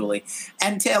lay visually.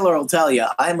 And Taylor will tell you,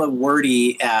 I'm a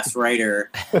wordy ass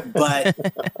writer, but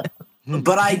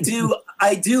but I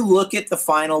do look at the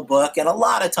final book, and a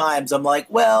lot of times I'm like,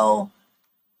 well,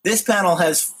 this panel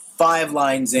has 5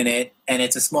 lines in it, and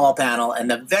it's a small panel, and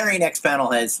the very next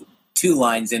panel has 2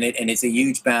 lines in it, and it's a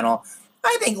huge panel.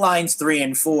 I think lines 3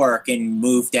 and 4 can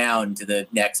move down to the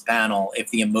next panel if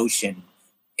the emotion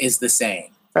is the same.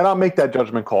 And I'll make that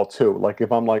judgment call too. Like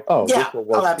if I'm like, oh, this will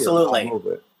work absolutely. here, I'll move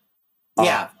it.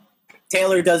 Yeah.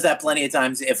 Taylor does that plenty of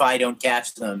times. If I don't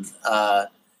catch them,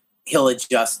 he'll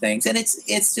adjust things. And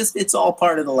it's all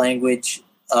part of the language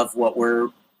of what we're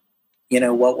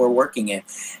working in.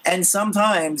 And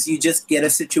sometimes you just get a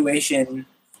situation.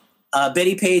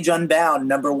 Betty Page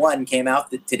Unbound #1 came out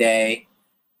today.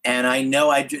 And I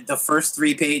know the first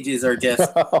 3 pages are just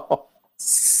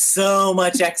so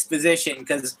much exposition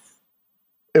because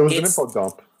it was an info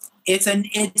dump. It's a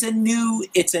new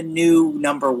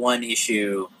 #1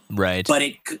 issue, right? But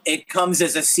it comes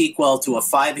as a sequel to a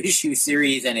 5-issue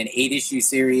series and an 8-issue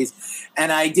series,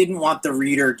 and I didn't want the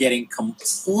reader getting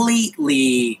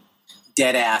completely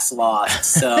dead ass lost,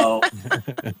 so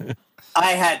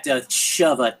I had to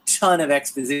shove a ton of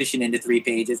exposition into 3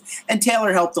 pages, and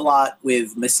Taylor helped a lot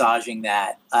with massaging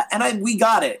that, and we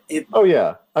got it. Oh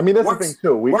yeah, I mean that's the thing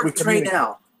too. We works right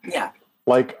now. Yeah,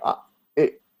 like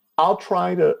I'll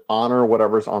try to honor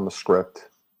whatever's on the script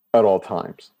at all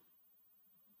times.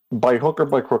 By hook or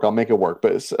by crook, I'll make it work.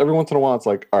 But every once in a while, it's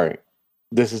like, all right,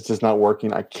 this is just not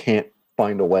working. I can't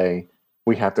find a way.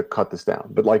 We have to cut this down.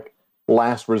 But like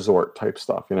last resort type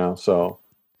stuff, you know. So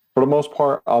for the most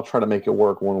part, I'll try to make it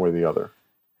work one way or the other.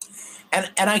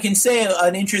 And I can say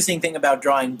an interesting thing about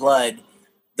Drawing Blood.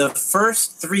 The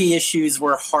first 3 issues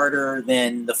were harder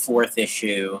than the 4th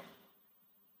issue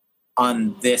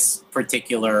on this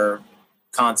particular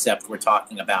concept we're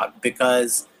talking about,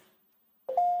 because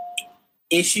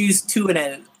issues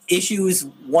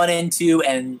 1 and 2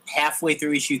 and halfway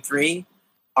through issue 3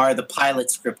 are the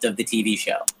pilot script of the TV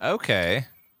show. Okay.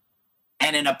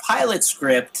 And in a pilot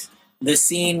script, the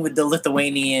scene with the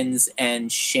Lithuanians and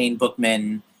Shane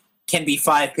Bookman can be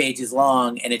 5 pages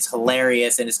long, and it's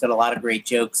hilarious, and it's got a lot of great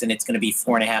jokes, and it's going to be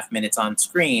 4.5 minutes on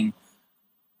screen.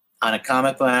 On a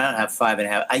comic book, I don't have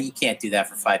 5.5. You can't do that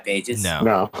for 5 pages.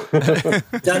 No.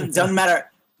 Doesn't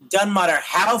matter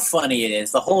how funny it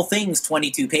is. The whole thing's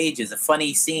 22 pages. A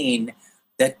funny scene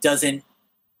that doesn't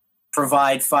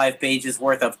provide 5 pages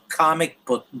worth of comic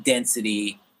book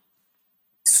density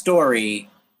story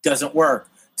doesn't work.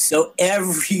 So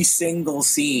every single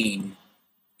scene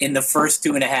in the first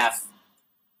 2.5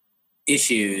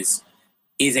 issues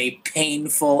is a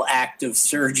painful act of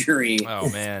surgery. Oh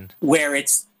man. where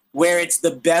it's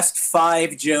the best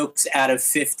 5 jokes out of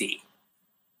 50,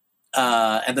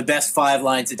 and the best 5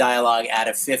 lines of dialogue out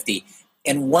of 50.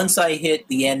 And once I hit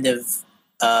the end of,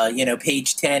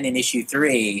 page 10 in issue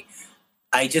 3,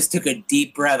 I just took a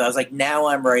deep breath. I was like, now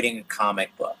I'm writing a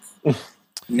comic book.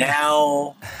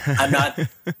 Now I'm not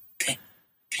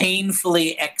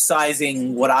painfully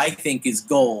excising what I think is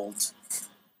gold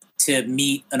to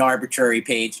meet an arbitrary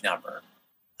page number.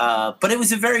 But it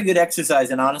was a very good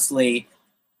exercise, and honestly,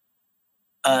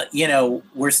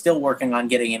 we're still working on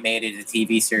getting it made as a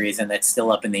TV series, and that's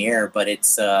still up in the air. But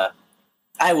it's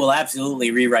I will absolutely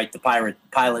rewrite the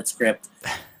pilot script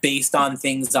based on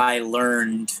things I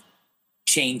learned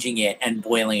changing it and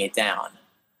boiling it down.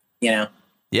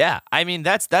 Yeah, I mean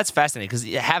that's fascinating because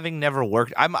having never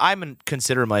worked,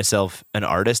 consider myself an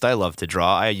artist. I love to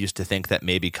draw. I used to think that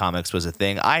maybe comics was a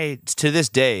thing. I to this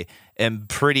day am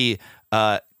pretty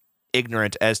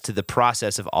ignorant as to the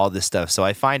process of all this stuff. So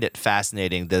I find it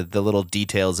fascinating the little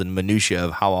details and minutia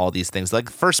of how all these things. Like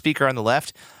first speaker on the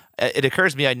left, it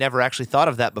occurs to me I never actually thought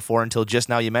of that before until just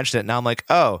now you mentioned it. Now I'm like,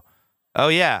 oh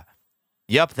yeah,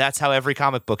 yep, that's how every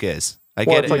comic book is. I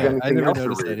get it's it. like anything else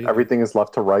you read. Everything is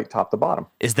left to right, top to bottom.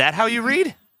 Is that how you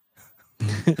read?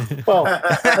 Well,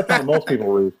 that's how most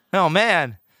people read. Oh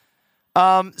man.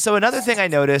 So another thing I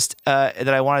noticed that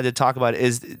I wanted to talk about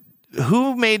is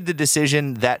who made the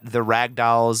decision that the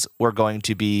Ragdolls were going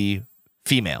to be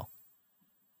female?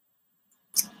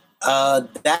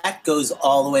 That goes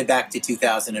all the way back to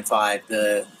 2005.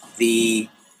 The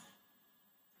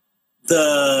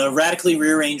radically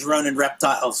rearranged Ronin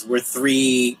reptiles were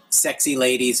 3 sexy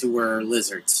ladies who were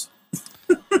lizards.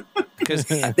 Because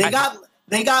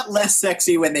they got less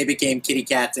sexy when they became kitty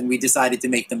cats, and we decided to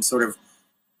make them sort of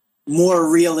more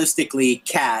realistically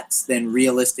cats than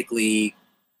realistically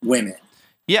women.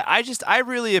 Yeah, I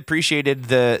really appreciated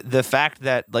the fact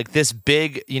that like this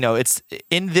big, it's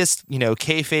in this,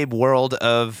 kayfabe world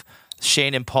of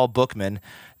Shane and Paul Bookman,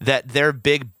 that their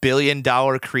big $1 billion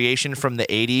creation from the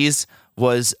 80s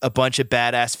was a bunch of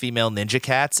badass female ninja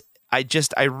cats. I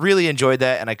really enjoyed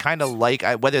that, and I kind of like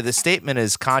whether the statement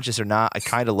is conscious or not. I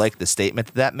kind of like the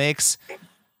statement that makes.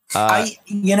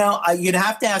 You'd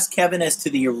have to ask Kevin as to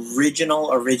the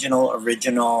original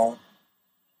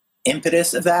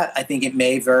impetus of that. I think it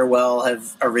may very well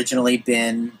have originally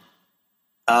been,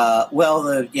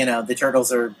 the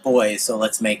turtles are boys, so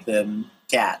let's make them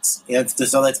cats.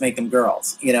 So let's make them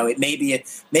girls. It may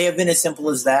have been as simple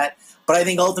as that. But I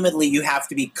think ultimately you have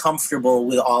to be comfortable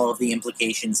with all of the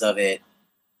implications of it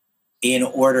in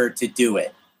order to do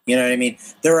it. You know what I mean?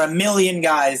 There are a million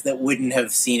guys that wouldn't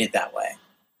have seen it that way.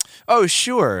 Oh,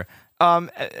 sure.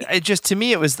 To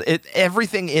me,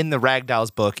 everything in the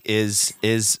Ragdolls book is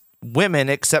women,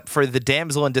 except for the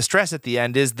damsel in distress at the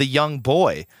end is the young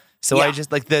boy. So yeah. I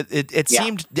just like that. It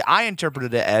seemed, I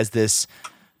interpreted it as this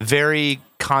very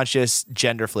conscious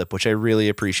gender flip, which I really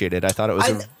appreciated. I thought it was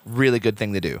a really good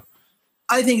thing to do.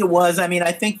 I think it was. I mean,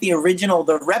 I think the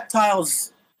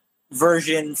reptiles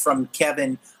version from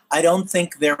Kevin, I don't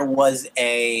think he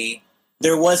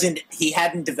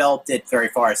hadn't developed it very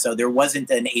far. So there wasn't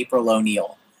an April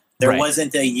O'Neil. There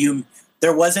wasn't a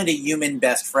human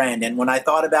best friend. And when I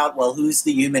thought about, well, who's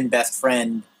the human best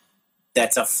friend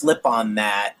that's a flip on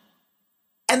that?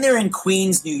 And they're in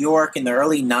Queens, New York in the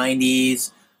early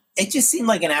 90s. It just seemed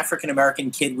like an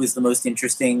African-American kid was the most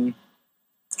interesting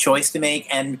choice to make.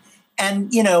 And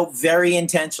very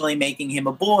intentionally making him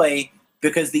a boy,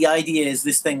 because the idea is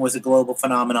this thing was a global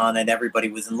phenomenon and everybody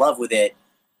was in love with it.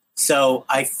 So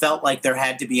I felt like there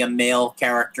had to be a male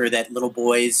character that little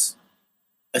boys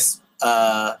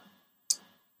role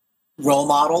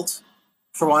modeled,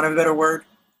 for want of a better word,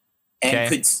 and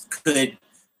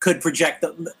could project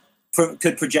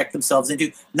themselves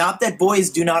into. Not that boys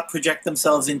do not project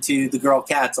themselves into the girl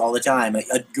cats all the time.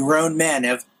 Grown men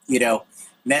have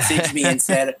messaged me and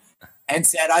said,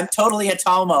 I'm totally a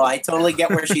Talmo. I totally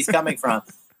get where she's coming from.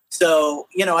 So,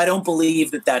 I don't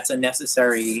believe that that's a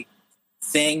necessary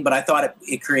thing, but I thought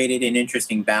it created an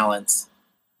interesting balance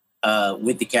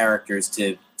with the characters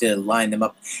to line them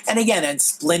up. And again, and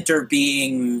Splinter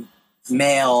being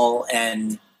male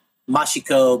and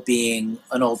Mashiko being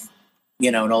an old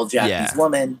Japanese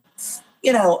woman.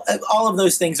 All of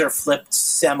those things are flipped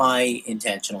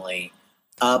semi-intentionally.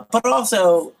 But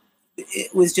also,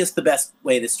 it was just the best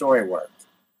way the story worked.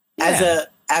 Yeah.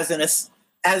 As an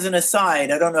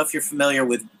aside, I don't know if you're familiar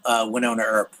with Winona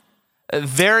Earp.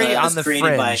 Very on the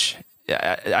fringe.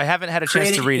 I haven't had a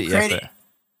chance to read it yet.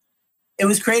 It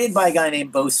was created by a guy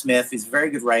named Bo Smith, who's a very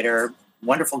good writer,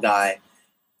 wonderful guy,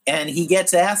 and he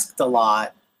gets asked a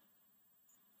lot.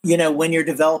 When you're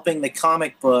developing the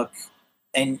comic book,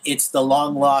 and it's the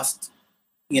long lost,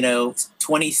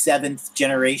 27th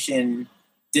generation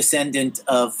descendant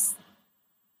of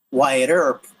Wyatt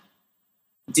Earp,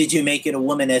 did you make it a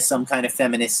woman as some kind of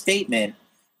feminist statement?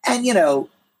 And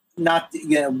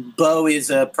Bo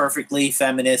is a perfectly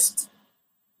feminist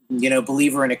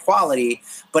believer in equality.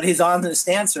 But his honest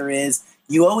answer is,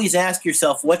 you always ask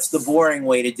yourself, what's the boring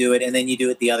way to do it? And then you do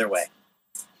it the other way.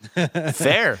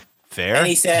 Fair. And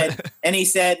he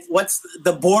said, what's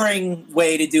the boring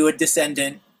way to do a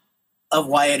descendant of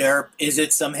Wyatt Earp? Is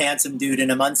it some handsome dude in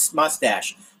a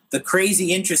mustache? The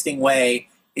crazy interesting way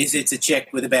is it's a chick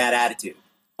with a bad attitude.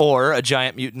 Or a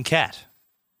giant mutant cat.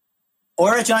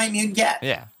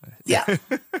 Yeah. Yeah.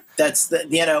 That's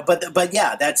the, but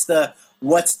yeah, that's the,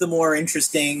 what's the more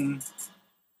interesting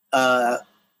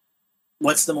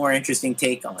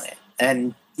take on it?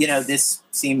 And, this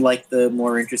seemed like the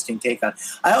more interesting take on it.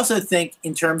 I also think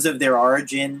in terms of their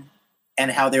origin and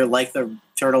how they're like the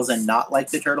Turtles and not like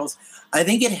the Turtles, I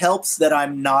think it helps that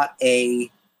I'm not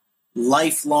a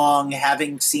lifelong,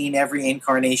 having seen every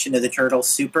incarnation of the Turtles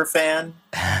super fan,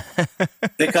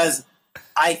 because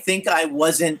I think I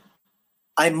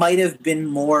might have been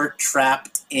more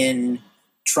trapped in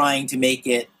trying to make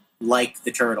it like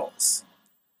the Turtles.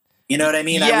 You know what I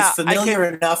mean? Yeah, I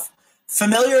was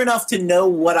familiar enough to know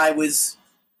what I was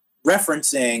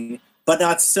referencing, but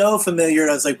not so familiar.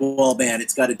 I was like, well, man,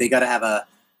 they got to have a,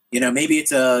 maybe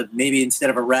instead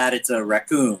of a rat, it's a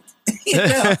raccoon.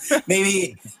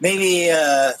 Maybe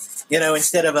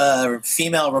instead of a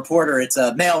female reporter, it's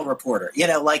a male reporter.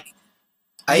 I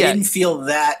didn't feel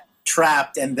that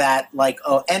trapped and that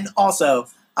and also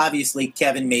obviously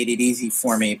Kevin made it easy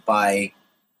for me by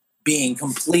being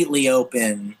completely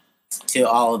open to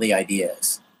all of the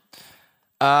ideas.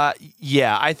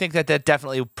 Yeah, I think that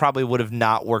definitely probably would have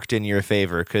not worked in your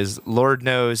favor, because Lord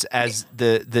knows, as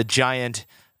the giant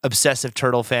obsessive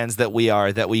turtle fans that we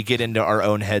are, that we get into our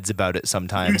own heads about it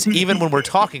sometimes. Even when we're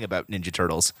talking about Ninja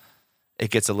Turtles,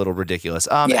 it gets a little ridiculous.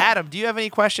 Adam, do you have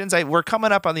any questions? We're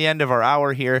coming up on the end of our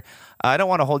hour here. I don't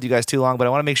want to hold you guys too long, but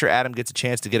I want to make sure Adam gets a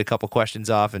chance to get a couple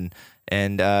questions off, and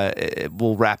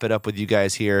we'll wrap it up with you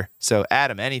guys here. So,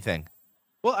 Adam, anything?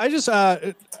 Well,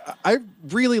 I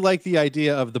really like the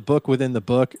idea of the book within the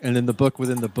book, and then the book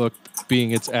within the book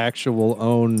being its actual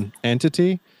own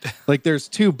entity. Like, there's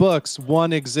two books,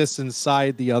 one exists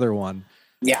inside the other one.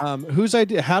 Yeah. Whose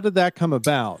idea? How did that come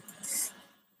about?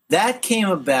 That came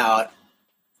about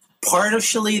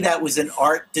partially that was an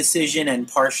art decision, and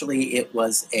partially it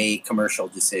was a commercial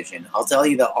decision. I'll tell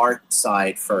you the art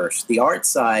side first. The art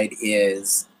side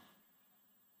is,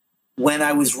 when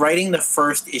I was writing the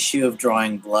first issue of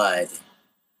Drawing Blood,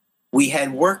 we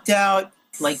had worked out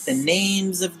the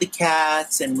names of the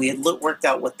cats, and we had worked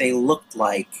out what they looked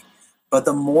like. But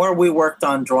the more we worked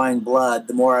on Drawing Blood,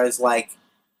 the more I was like,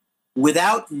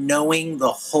 without knowing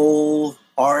the whole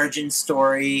origin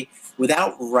story,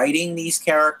 without writing these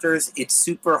characters, it's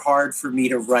super hard for me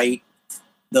to write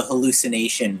the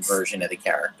hallucination version of the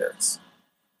characters.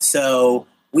 So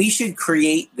we should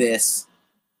create this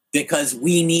because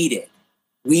we need it.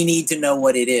 We need to know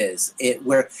what it is.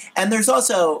 And there's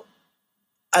also,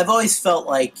 I've always felt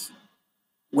like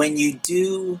when you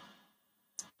do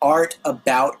art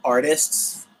about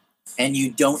artists and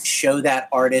you don't show that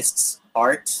artist's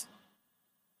art,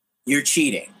 you're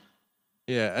cheating.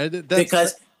 Yeah,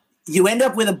 because you end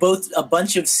up with a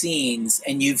bunch of scenes,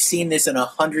 and you've seen this in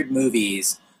 100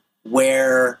 movies,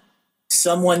 where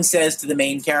someone says to the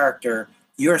main character,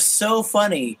 "You're so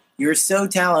funny, you're so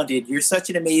talented, you're such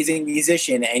an amazing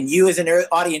musician," and you as an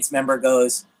audience member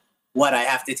goes, "What, I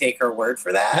have to take her word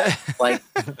for that?" Like,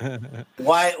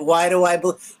 why do I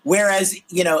believe? Whereas,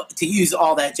 to use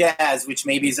All That Jazz, which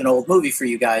maybe is an old movie for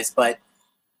you guys, but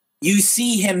you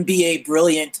see him be a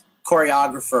brilliant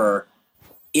choreographer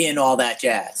in All That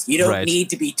Jazz. You don't need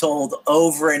to be told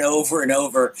over and over and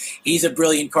over, he's a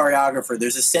brilliant choreographer.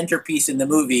 There's a centerpiece in the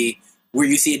movie where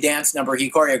you see a dance number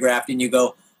he choreographed and you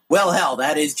go, well, hell,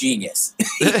 that is genius.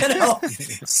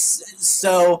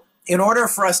 So in order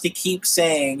for us to keep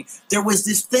saying there was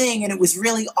this thing and it was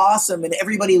really awesome and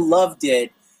everybody loved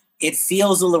it, it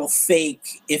feels a little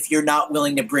fake if you're not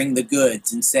willing to bring the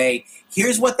goods and say,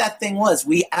 here's what that thing was.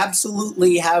 We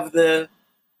absolutely have the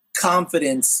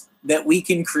confidence that we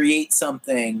can create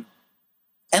something.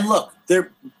 And look,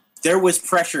 there was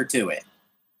pressure to it.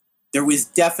 There was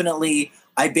definitely,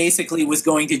 I basically was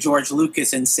going to George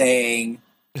Lucas and saying,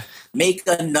 make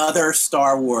another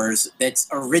Star Wars that's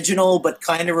original but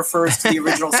kind of refers to the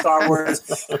original Star Wars,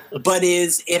 but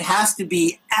it has to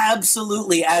be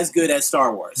absolutely as good as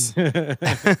Star Wars. Or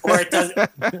it doesn't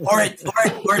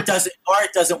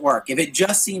work. If it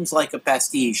just seems like a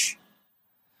pastiche,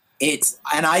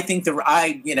 and I think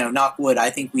knock wood, I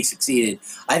think we succeeded.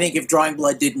 I think if Drawing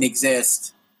Blood didn't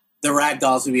exist, the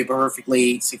Ragdolls would be a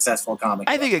perfectly successful comic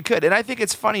book. I think it could, and I think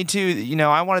it's funny too.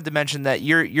 I wanted to mention that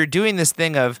you're doing this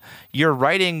thing of you're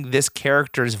writing this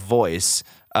character's voice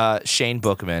Shane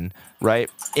Bookman, right,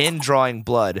 in Drawing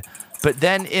Blood. But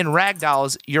then in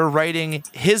Ragdolls, you're writing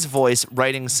his voice,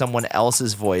 writing someone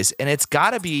else's voice. And it's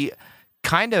got to be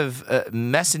kind of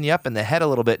messing you up in the head a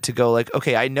little bit to go like,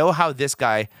 okay, I know how this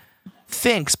guy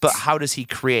thinks, but how does he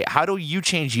create? How do you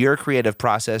change your creative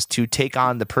process to take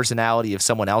on the personality of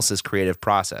someone else's creative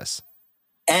process?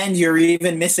 And you're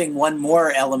even missing one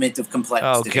more element of Oh,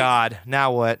 complexity. God.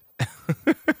 Now what?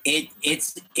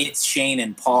 It's Shane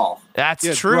and Paul. That's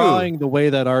Yeah, true. drawing the way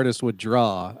that artist would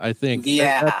draw, I think.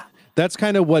 Yeah. That's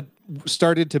kind of what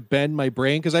started to bend my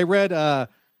brain, because I read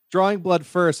Drawing Blood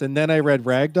first, and then I read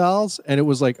Ragdolls, and it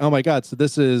was like, oh my God, so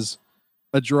this is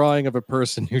a drawing of a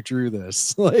person who drew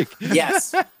this. Like,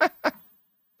 Yes.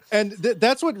 and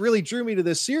that's what really drew me to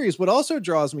this series. What also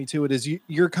draws me to it is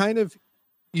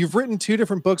you've written two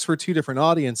different books for two different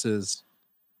audiences.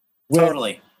 where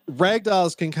Totally.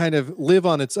 Ragdolls can kind of live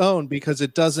on its own because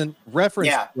it doesn't reference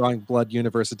Yeah. the Drawing Blood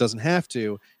universe. It doesn't have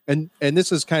to. And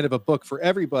this is kind of a book for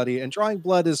everybody. And Drawing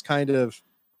Blood is kind of,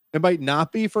 it might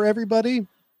not be for everybody,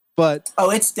 but Oh,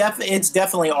 it's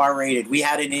definitely R-rated. We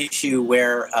had an issue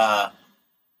where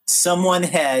someone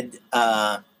had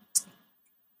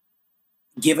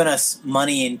given us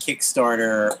money in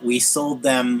Kickstarter. We sold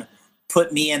them,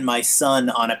 put me and my son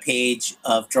on a page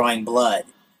of Drawing Blood.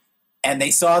 And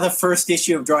they saw the first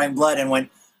issue of Drawing Blood and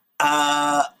went,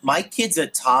 my kid's a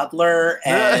toddler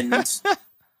and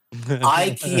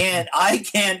I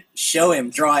can't show him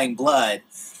Drawing Blood.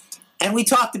 And we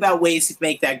talked about ways to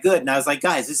make that good. And I was like,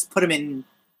 guys, just put him in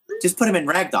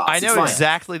Ragdolls. I It's know fine.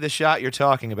 exactly the shot you're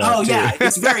talking about. Oh too. yeah,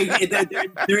 it's very.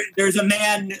 There's a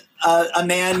man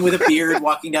with a beard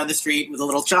walking down the street with a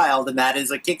little child, and that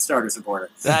is a Kickstarter supporter.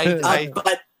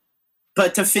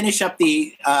 But to finish up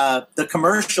the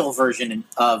commercial version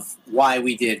of why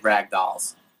we did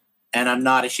Ragdolls, and I'm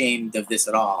not ashamed of this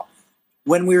at all.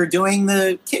 When we were doing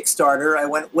the Kickstarter, I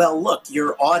went, well, look,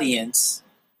 your audience,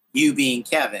 you being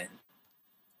Kevin,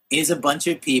 is a bunch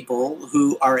of people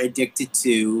who are addicted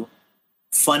to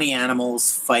funny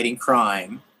animals fighting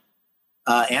crime,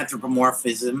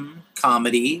 anthropomorphism,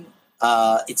 comedy.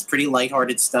 It's pretty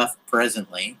lighthearted stuff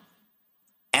presently.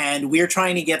 And we're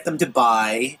trying to get them to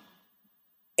buy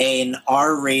an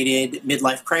R-rated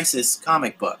midlife crisis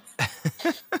comic book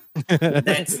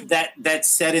that's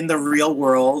set in the real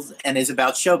world and is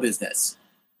about show business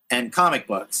and comic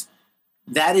books.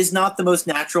 That is not the most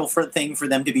natural thing for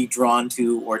them to be drawn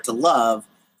to or to love.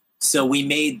 So we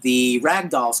made the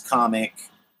Ragdolls comic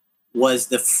was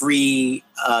the free,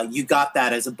 you got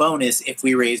that as a bonus if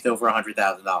we raised over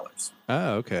 $100,000. oh,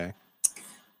 okay.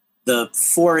 The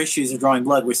 4 issues of Drawing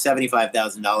Blood were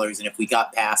 $75,000, and if we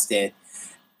got past it,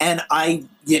 and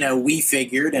we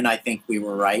figured, and I think we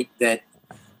were right, that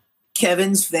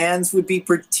Kevin's fans would be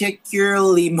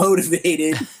particularly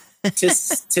motivated to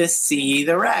see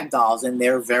the Ragdolls, and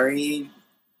they're very,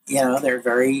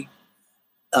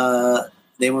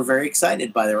 they were very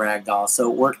excited by the Ragdolls,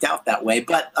 so it worked out that way.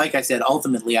 But like I said,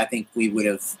 ultimately, I think we would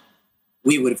have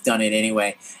done it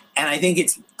anyway. And I think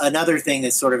it's another thing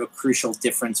that's sort of a crucial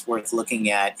difference worth looking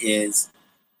at is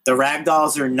the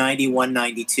Ragdolls are 91,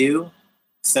 92.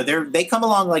 So they come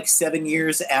along like 7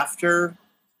 years after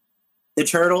the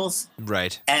Turtles.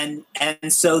 Right. And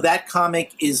so that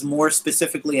comic is more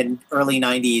specifically an early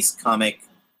 90s comic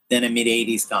than a mid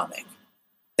 80s comic.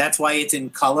 That's why it's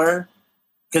in color,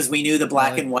 because we knew the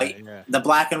black and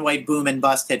white boom and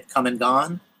bust had come and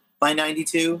gone by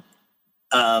 92.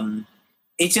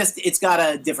 It's got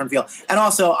a different feel. And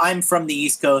also, I'm from the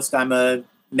East Coast. I'm a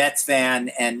Mets fan,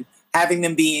 and having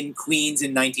them be in Queens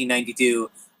in 1992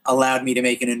 allowed me to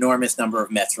make an enormous number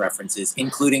of Mets references,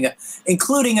 including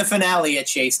a finale at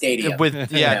Shea Stadium.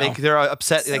 They're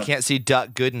upset they So- can't see Doc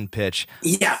Gooden pitch.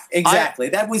 Yeah, exactly.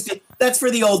 That's for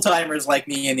the old timers like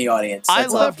me in the audience. I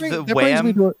That's love all. the That brings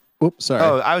me Wham. to oops, sorry.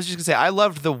 Oh, I was just gonna say I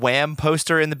loved the Wham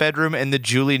poster in the bedroom and the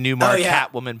Julie Newmar Oh, yeah.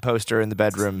 Catwoman poster in the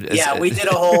bedroom. Yeah, we did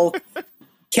a whole.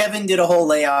 Kevin did a whole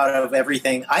layout of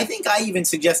everything. I think I even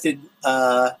suggested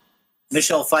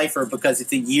Michelle Pfeiffer because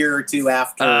it's a year or two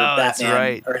after Oh, that's Batman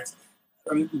right. or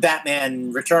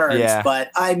Batman Returns. Yeah.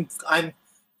 But I'm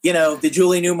the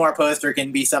Julie Newmar poster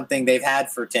can be something they've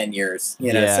had for 10 years.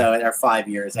 Yeah. So or 5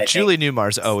 years. I Julie think.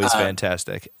 Newmar's always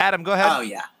fantastic. Adam, go ahead. Oh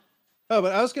yeah. Oh,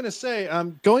 but I was going to say,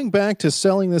 going back to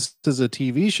selling this as a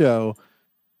TV show,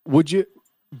 would you,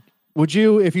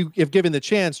 if given the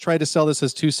chance, try to sell this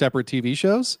as 2 separate TV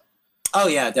shows? Oh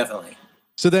yeah, definitely.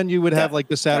 So then you would have like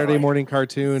the Saturday Definitely. morning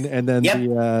cartoon and then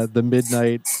Yep. the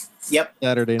midnight Yep.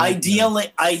 Saturday night.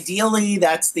 Ideally,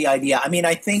 that's the idea. I mean,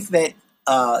 I think that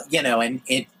and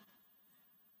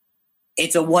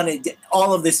it's a one.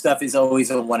 All of this stuff is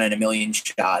always a 1 in a million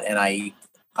shot, and I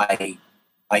I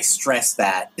stress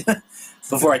that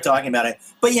before talking about it.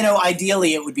 But,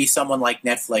 ideally it would be someone like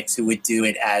Netflix who would do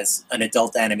it as an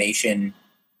adult animation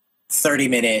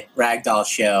 30-minute ragdoll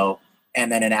show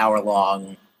and then an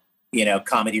hour-long,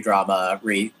 comedy drama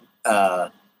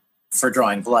for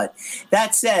Drawing Blood.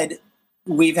 That said,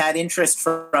 we've had interest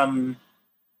from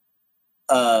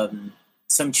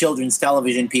some children's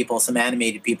television people, some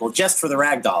animated people, just for the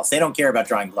ragdolls. They don't care about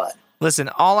Drawing Blood. Listen,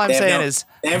 all I'm saying is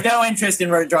they have no interest in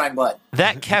Drawing Blood.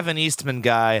 That Kevin Eastman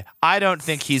guy, I don't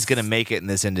think he's going to make it in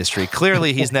this industry.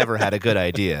 Clearly, he's never had a good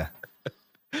idea.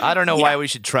 I don't know why we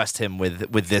should trust him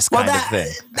with this kind of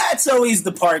thing. That's always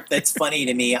the part that's funny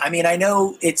to me. I mean, I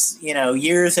know it's,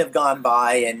 years have gone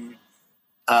by and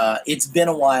it's been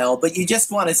a while, but you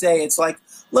just want to say, it's like,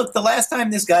 look, the last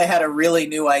time this guy had a really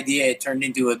new idea, it turned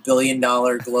into $1 billion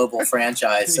global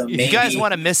franchise. So maybe, you guys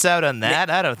want to miss out on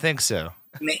that? I don't think so.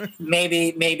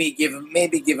 Maybe give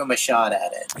him a shot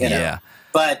at it. Yeah.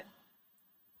 But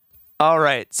all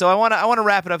right, so I want to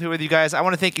wrap it up here with you guys. I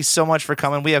want to thank you so much for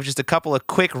coming. We have just a couple of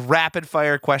quick rapid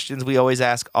fire questions we always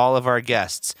ask all of our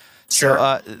guests. Sure.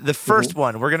 So the first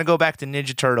one, we're going to go back to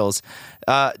Ninja Turtles.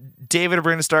 David,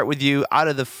 we're going to start with you. Out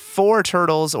of the 4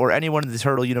 turtles or anyone in the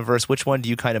turtle universe, which one do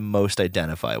you kind of most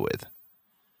identify with?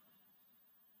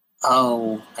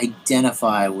 Oh,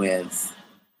 identify with.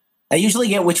 I usually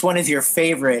get which one is your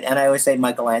favorite, and I always say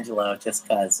Michelangelo just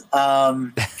because.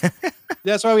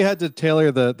 That's why we had to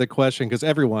tailor the question, because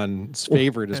everyone's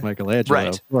favorite is Michelangelo,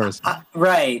 Right. of course.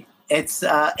 Right. It's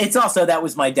also, that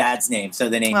was my dad's name, so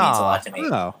the name means a lot to me.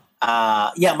 Oh.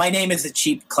 Yeah, my name is a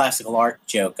cheap classical art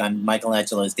joke on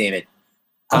Michelangelo's David.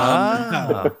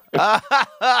 Oh,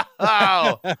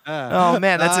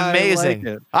 man, that's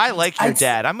amazing. I like your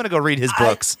dad. I'm going to go read his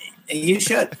books. You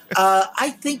should.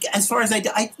 I think, as far as I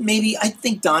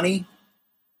think Donnie.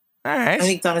 All right. I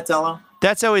think Donatello.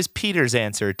 That's always Peter's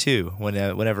answer too.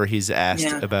 Whenever he's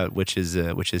asked about which is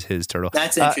his turtle.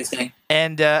 That's interesting.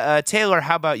 And Taylor,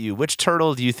 how about you? Which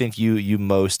turtle do you think you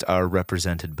most are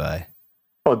represented by?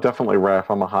 Oh, definitely Raph.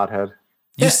 I'm a hothead.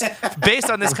 Based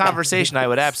on this conversation, I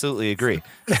would absolutely agree.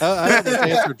 I almost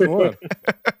answered for him.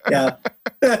 Yeah.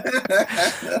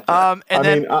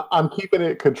 I'm keeping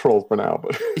it controlled for now,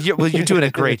 but you're doing a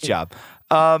great job.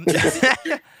 Taylor,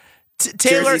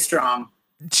 Jersey strong.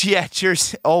 Yeah,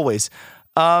 cheers always.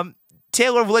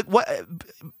 Taylor, like what?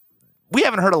 We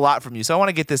haven't heard a lot from you, so I want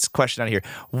to get this question out of here.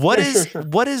 What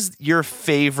is your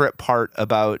favorite part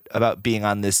about being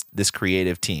on this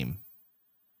creative team?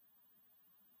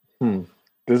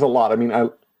 There's a lot. I mean,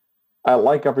 I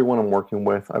like everyone I'm working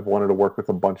with. I've wanted to work with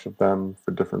a bunch of them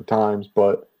for different times,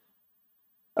 but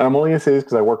I'm only gonna say this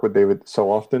because I work with David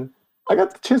so often. I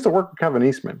got the chance to work with Kevin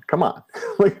Eastman. Come on,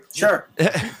 Sure.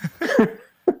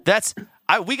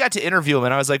 We got to interview him,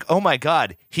 and I was like, oh my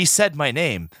God, he said my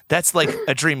name. That's like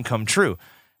a dream come true.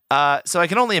 So I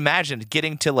can only imagine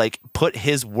getting to put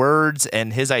his words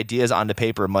and his ideas onto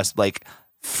paper must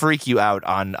freak you out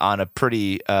on a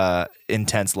pretty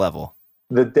intense level.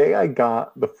 The day I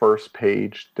got the first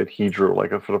page that he drew,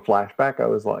 for the flashback, I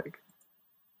was like,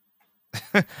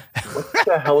 what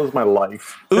the hell is my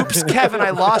life? Oops, Kevin,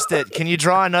 I lost it. Can you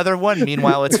draw another one?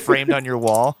 Meanwhile, it's framed on your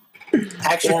wall.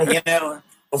 Actually,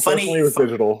 Unfortunately, it was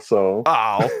digital, so.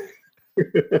 Oh.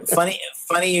 Funny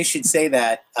you should say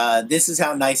that. This is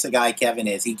how nice a guy Kevin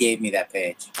is. He gave me that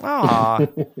page. Aw.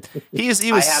 He was.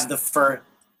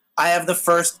 I have the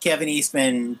first Kevin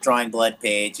Eastman Drawing Blood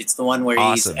page. It's the one where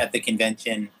he's at the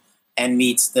convention and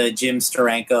meets the Jim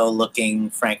Steranko looking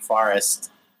Frank Forrest.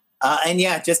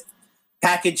 Just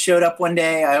package showed up one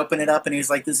day. I opened it up and he was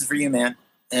like, "This is for you, man."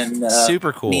 And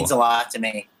super cool. Means a lot to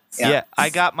me. Yeah, I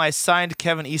got my signed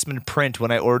Kevin Eastman print when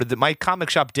I ordered it. My comic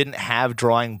shop didn't have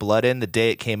Drawing Blood in the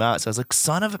day it came out, so I was like,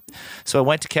 son of a... So I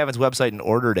went to Kevin's website and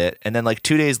ordered it, and then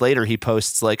 2 days later he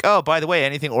posts oh, by the way,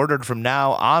 anything ordered from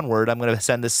now onward, I'm going to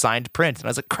send this signed print. And I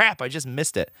was like, crap, I just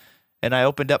missed it. And I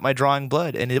opened up my Drawing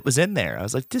Blood, and it was in there. I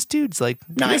was like, this dude's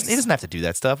nice. He doesn't have to do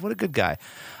that stuff. What a good guy.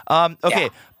 Okay. Yeah.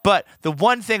 But the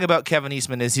one thing about Kevin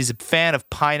Eastman is he's a fan of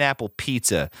pineapple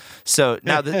pizza. So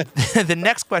now the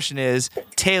next question is,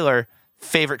 Taylor,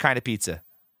 favorite kind of pizza?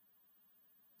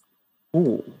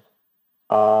 Ooh.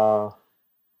 I'm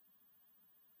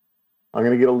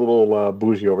going to get a little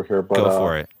bougie over here, but... Go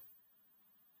for it.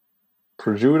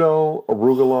 Prosciutto,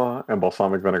 arugula, and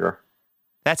balsamic vinegar.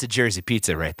 That's a Jersey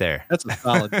pizza right there. That's a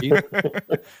solid pizza.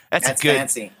 That's good.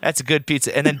 Fancy. That's a good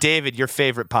pizza. And then David, your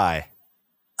favorite pie?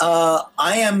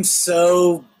 I am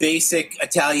so basic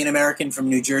Italian American from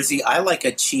New Jersey. I like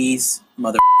a cheese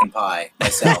motherfucking pie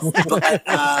myself.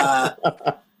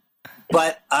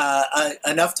 But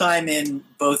enough time in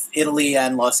both Italy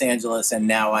and Los Angeles, and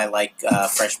now I like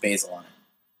fresh basil on it.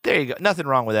 There you go. Nothing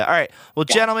wrong with that. All right. Well,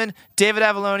 Yeah. gentlemen, David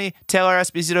Avalone, Taylor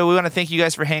Esposito, we want to thank you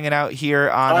guys for hanging out here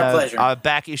Our pleasure. on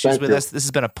Back Issues Thank with you. us. This has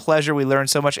been a pleasure. We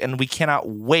learned so much, and we cannot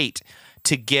wait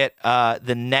to get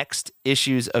the next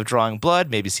issues of Drawing Blood,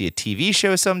 maybe see a TV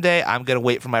show someday. I'm going to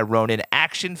wait for my Ronin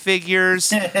action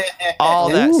figures, all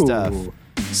that Ooh. stuff.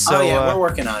 So, oh yeah, we're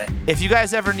working on it. if you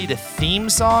guys ever need a theme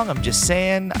song, I'm just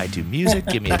saying, I do music.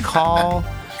 Give me a call.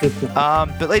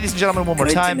 But ladies and gentlemen, one more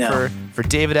Good to time know. for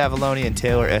David Avalone and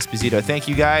Taylor Esposito. Thank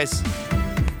you guys.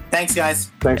 Thanks,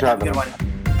 guys. Thanks for Have a having good us. one.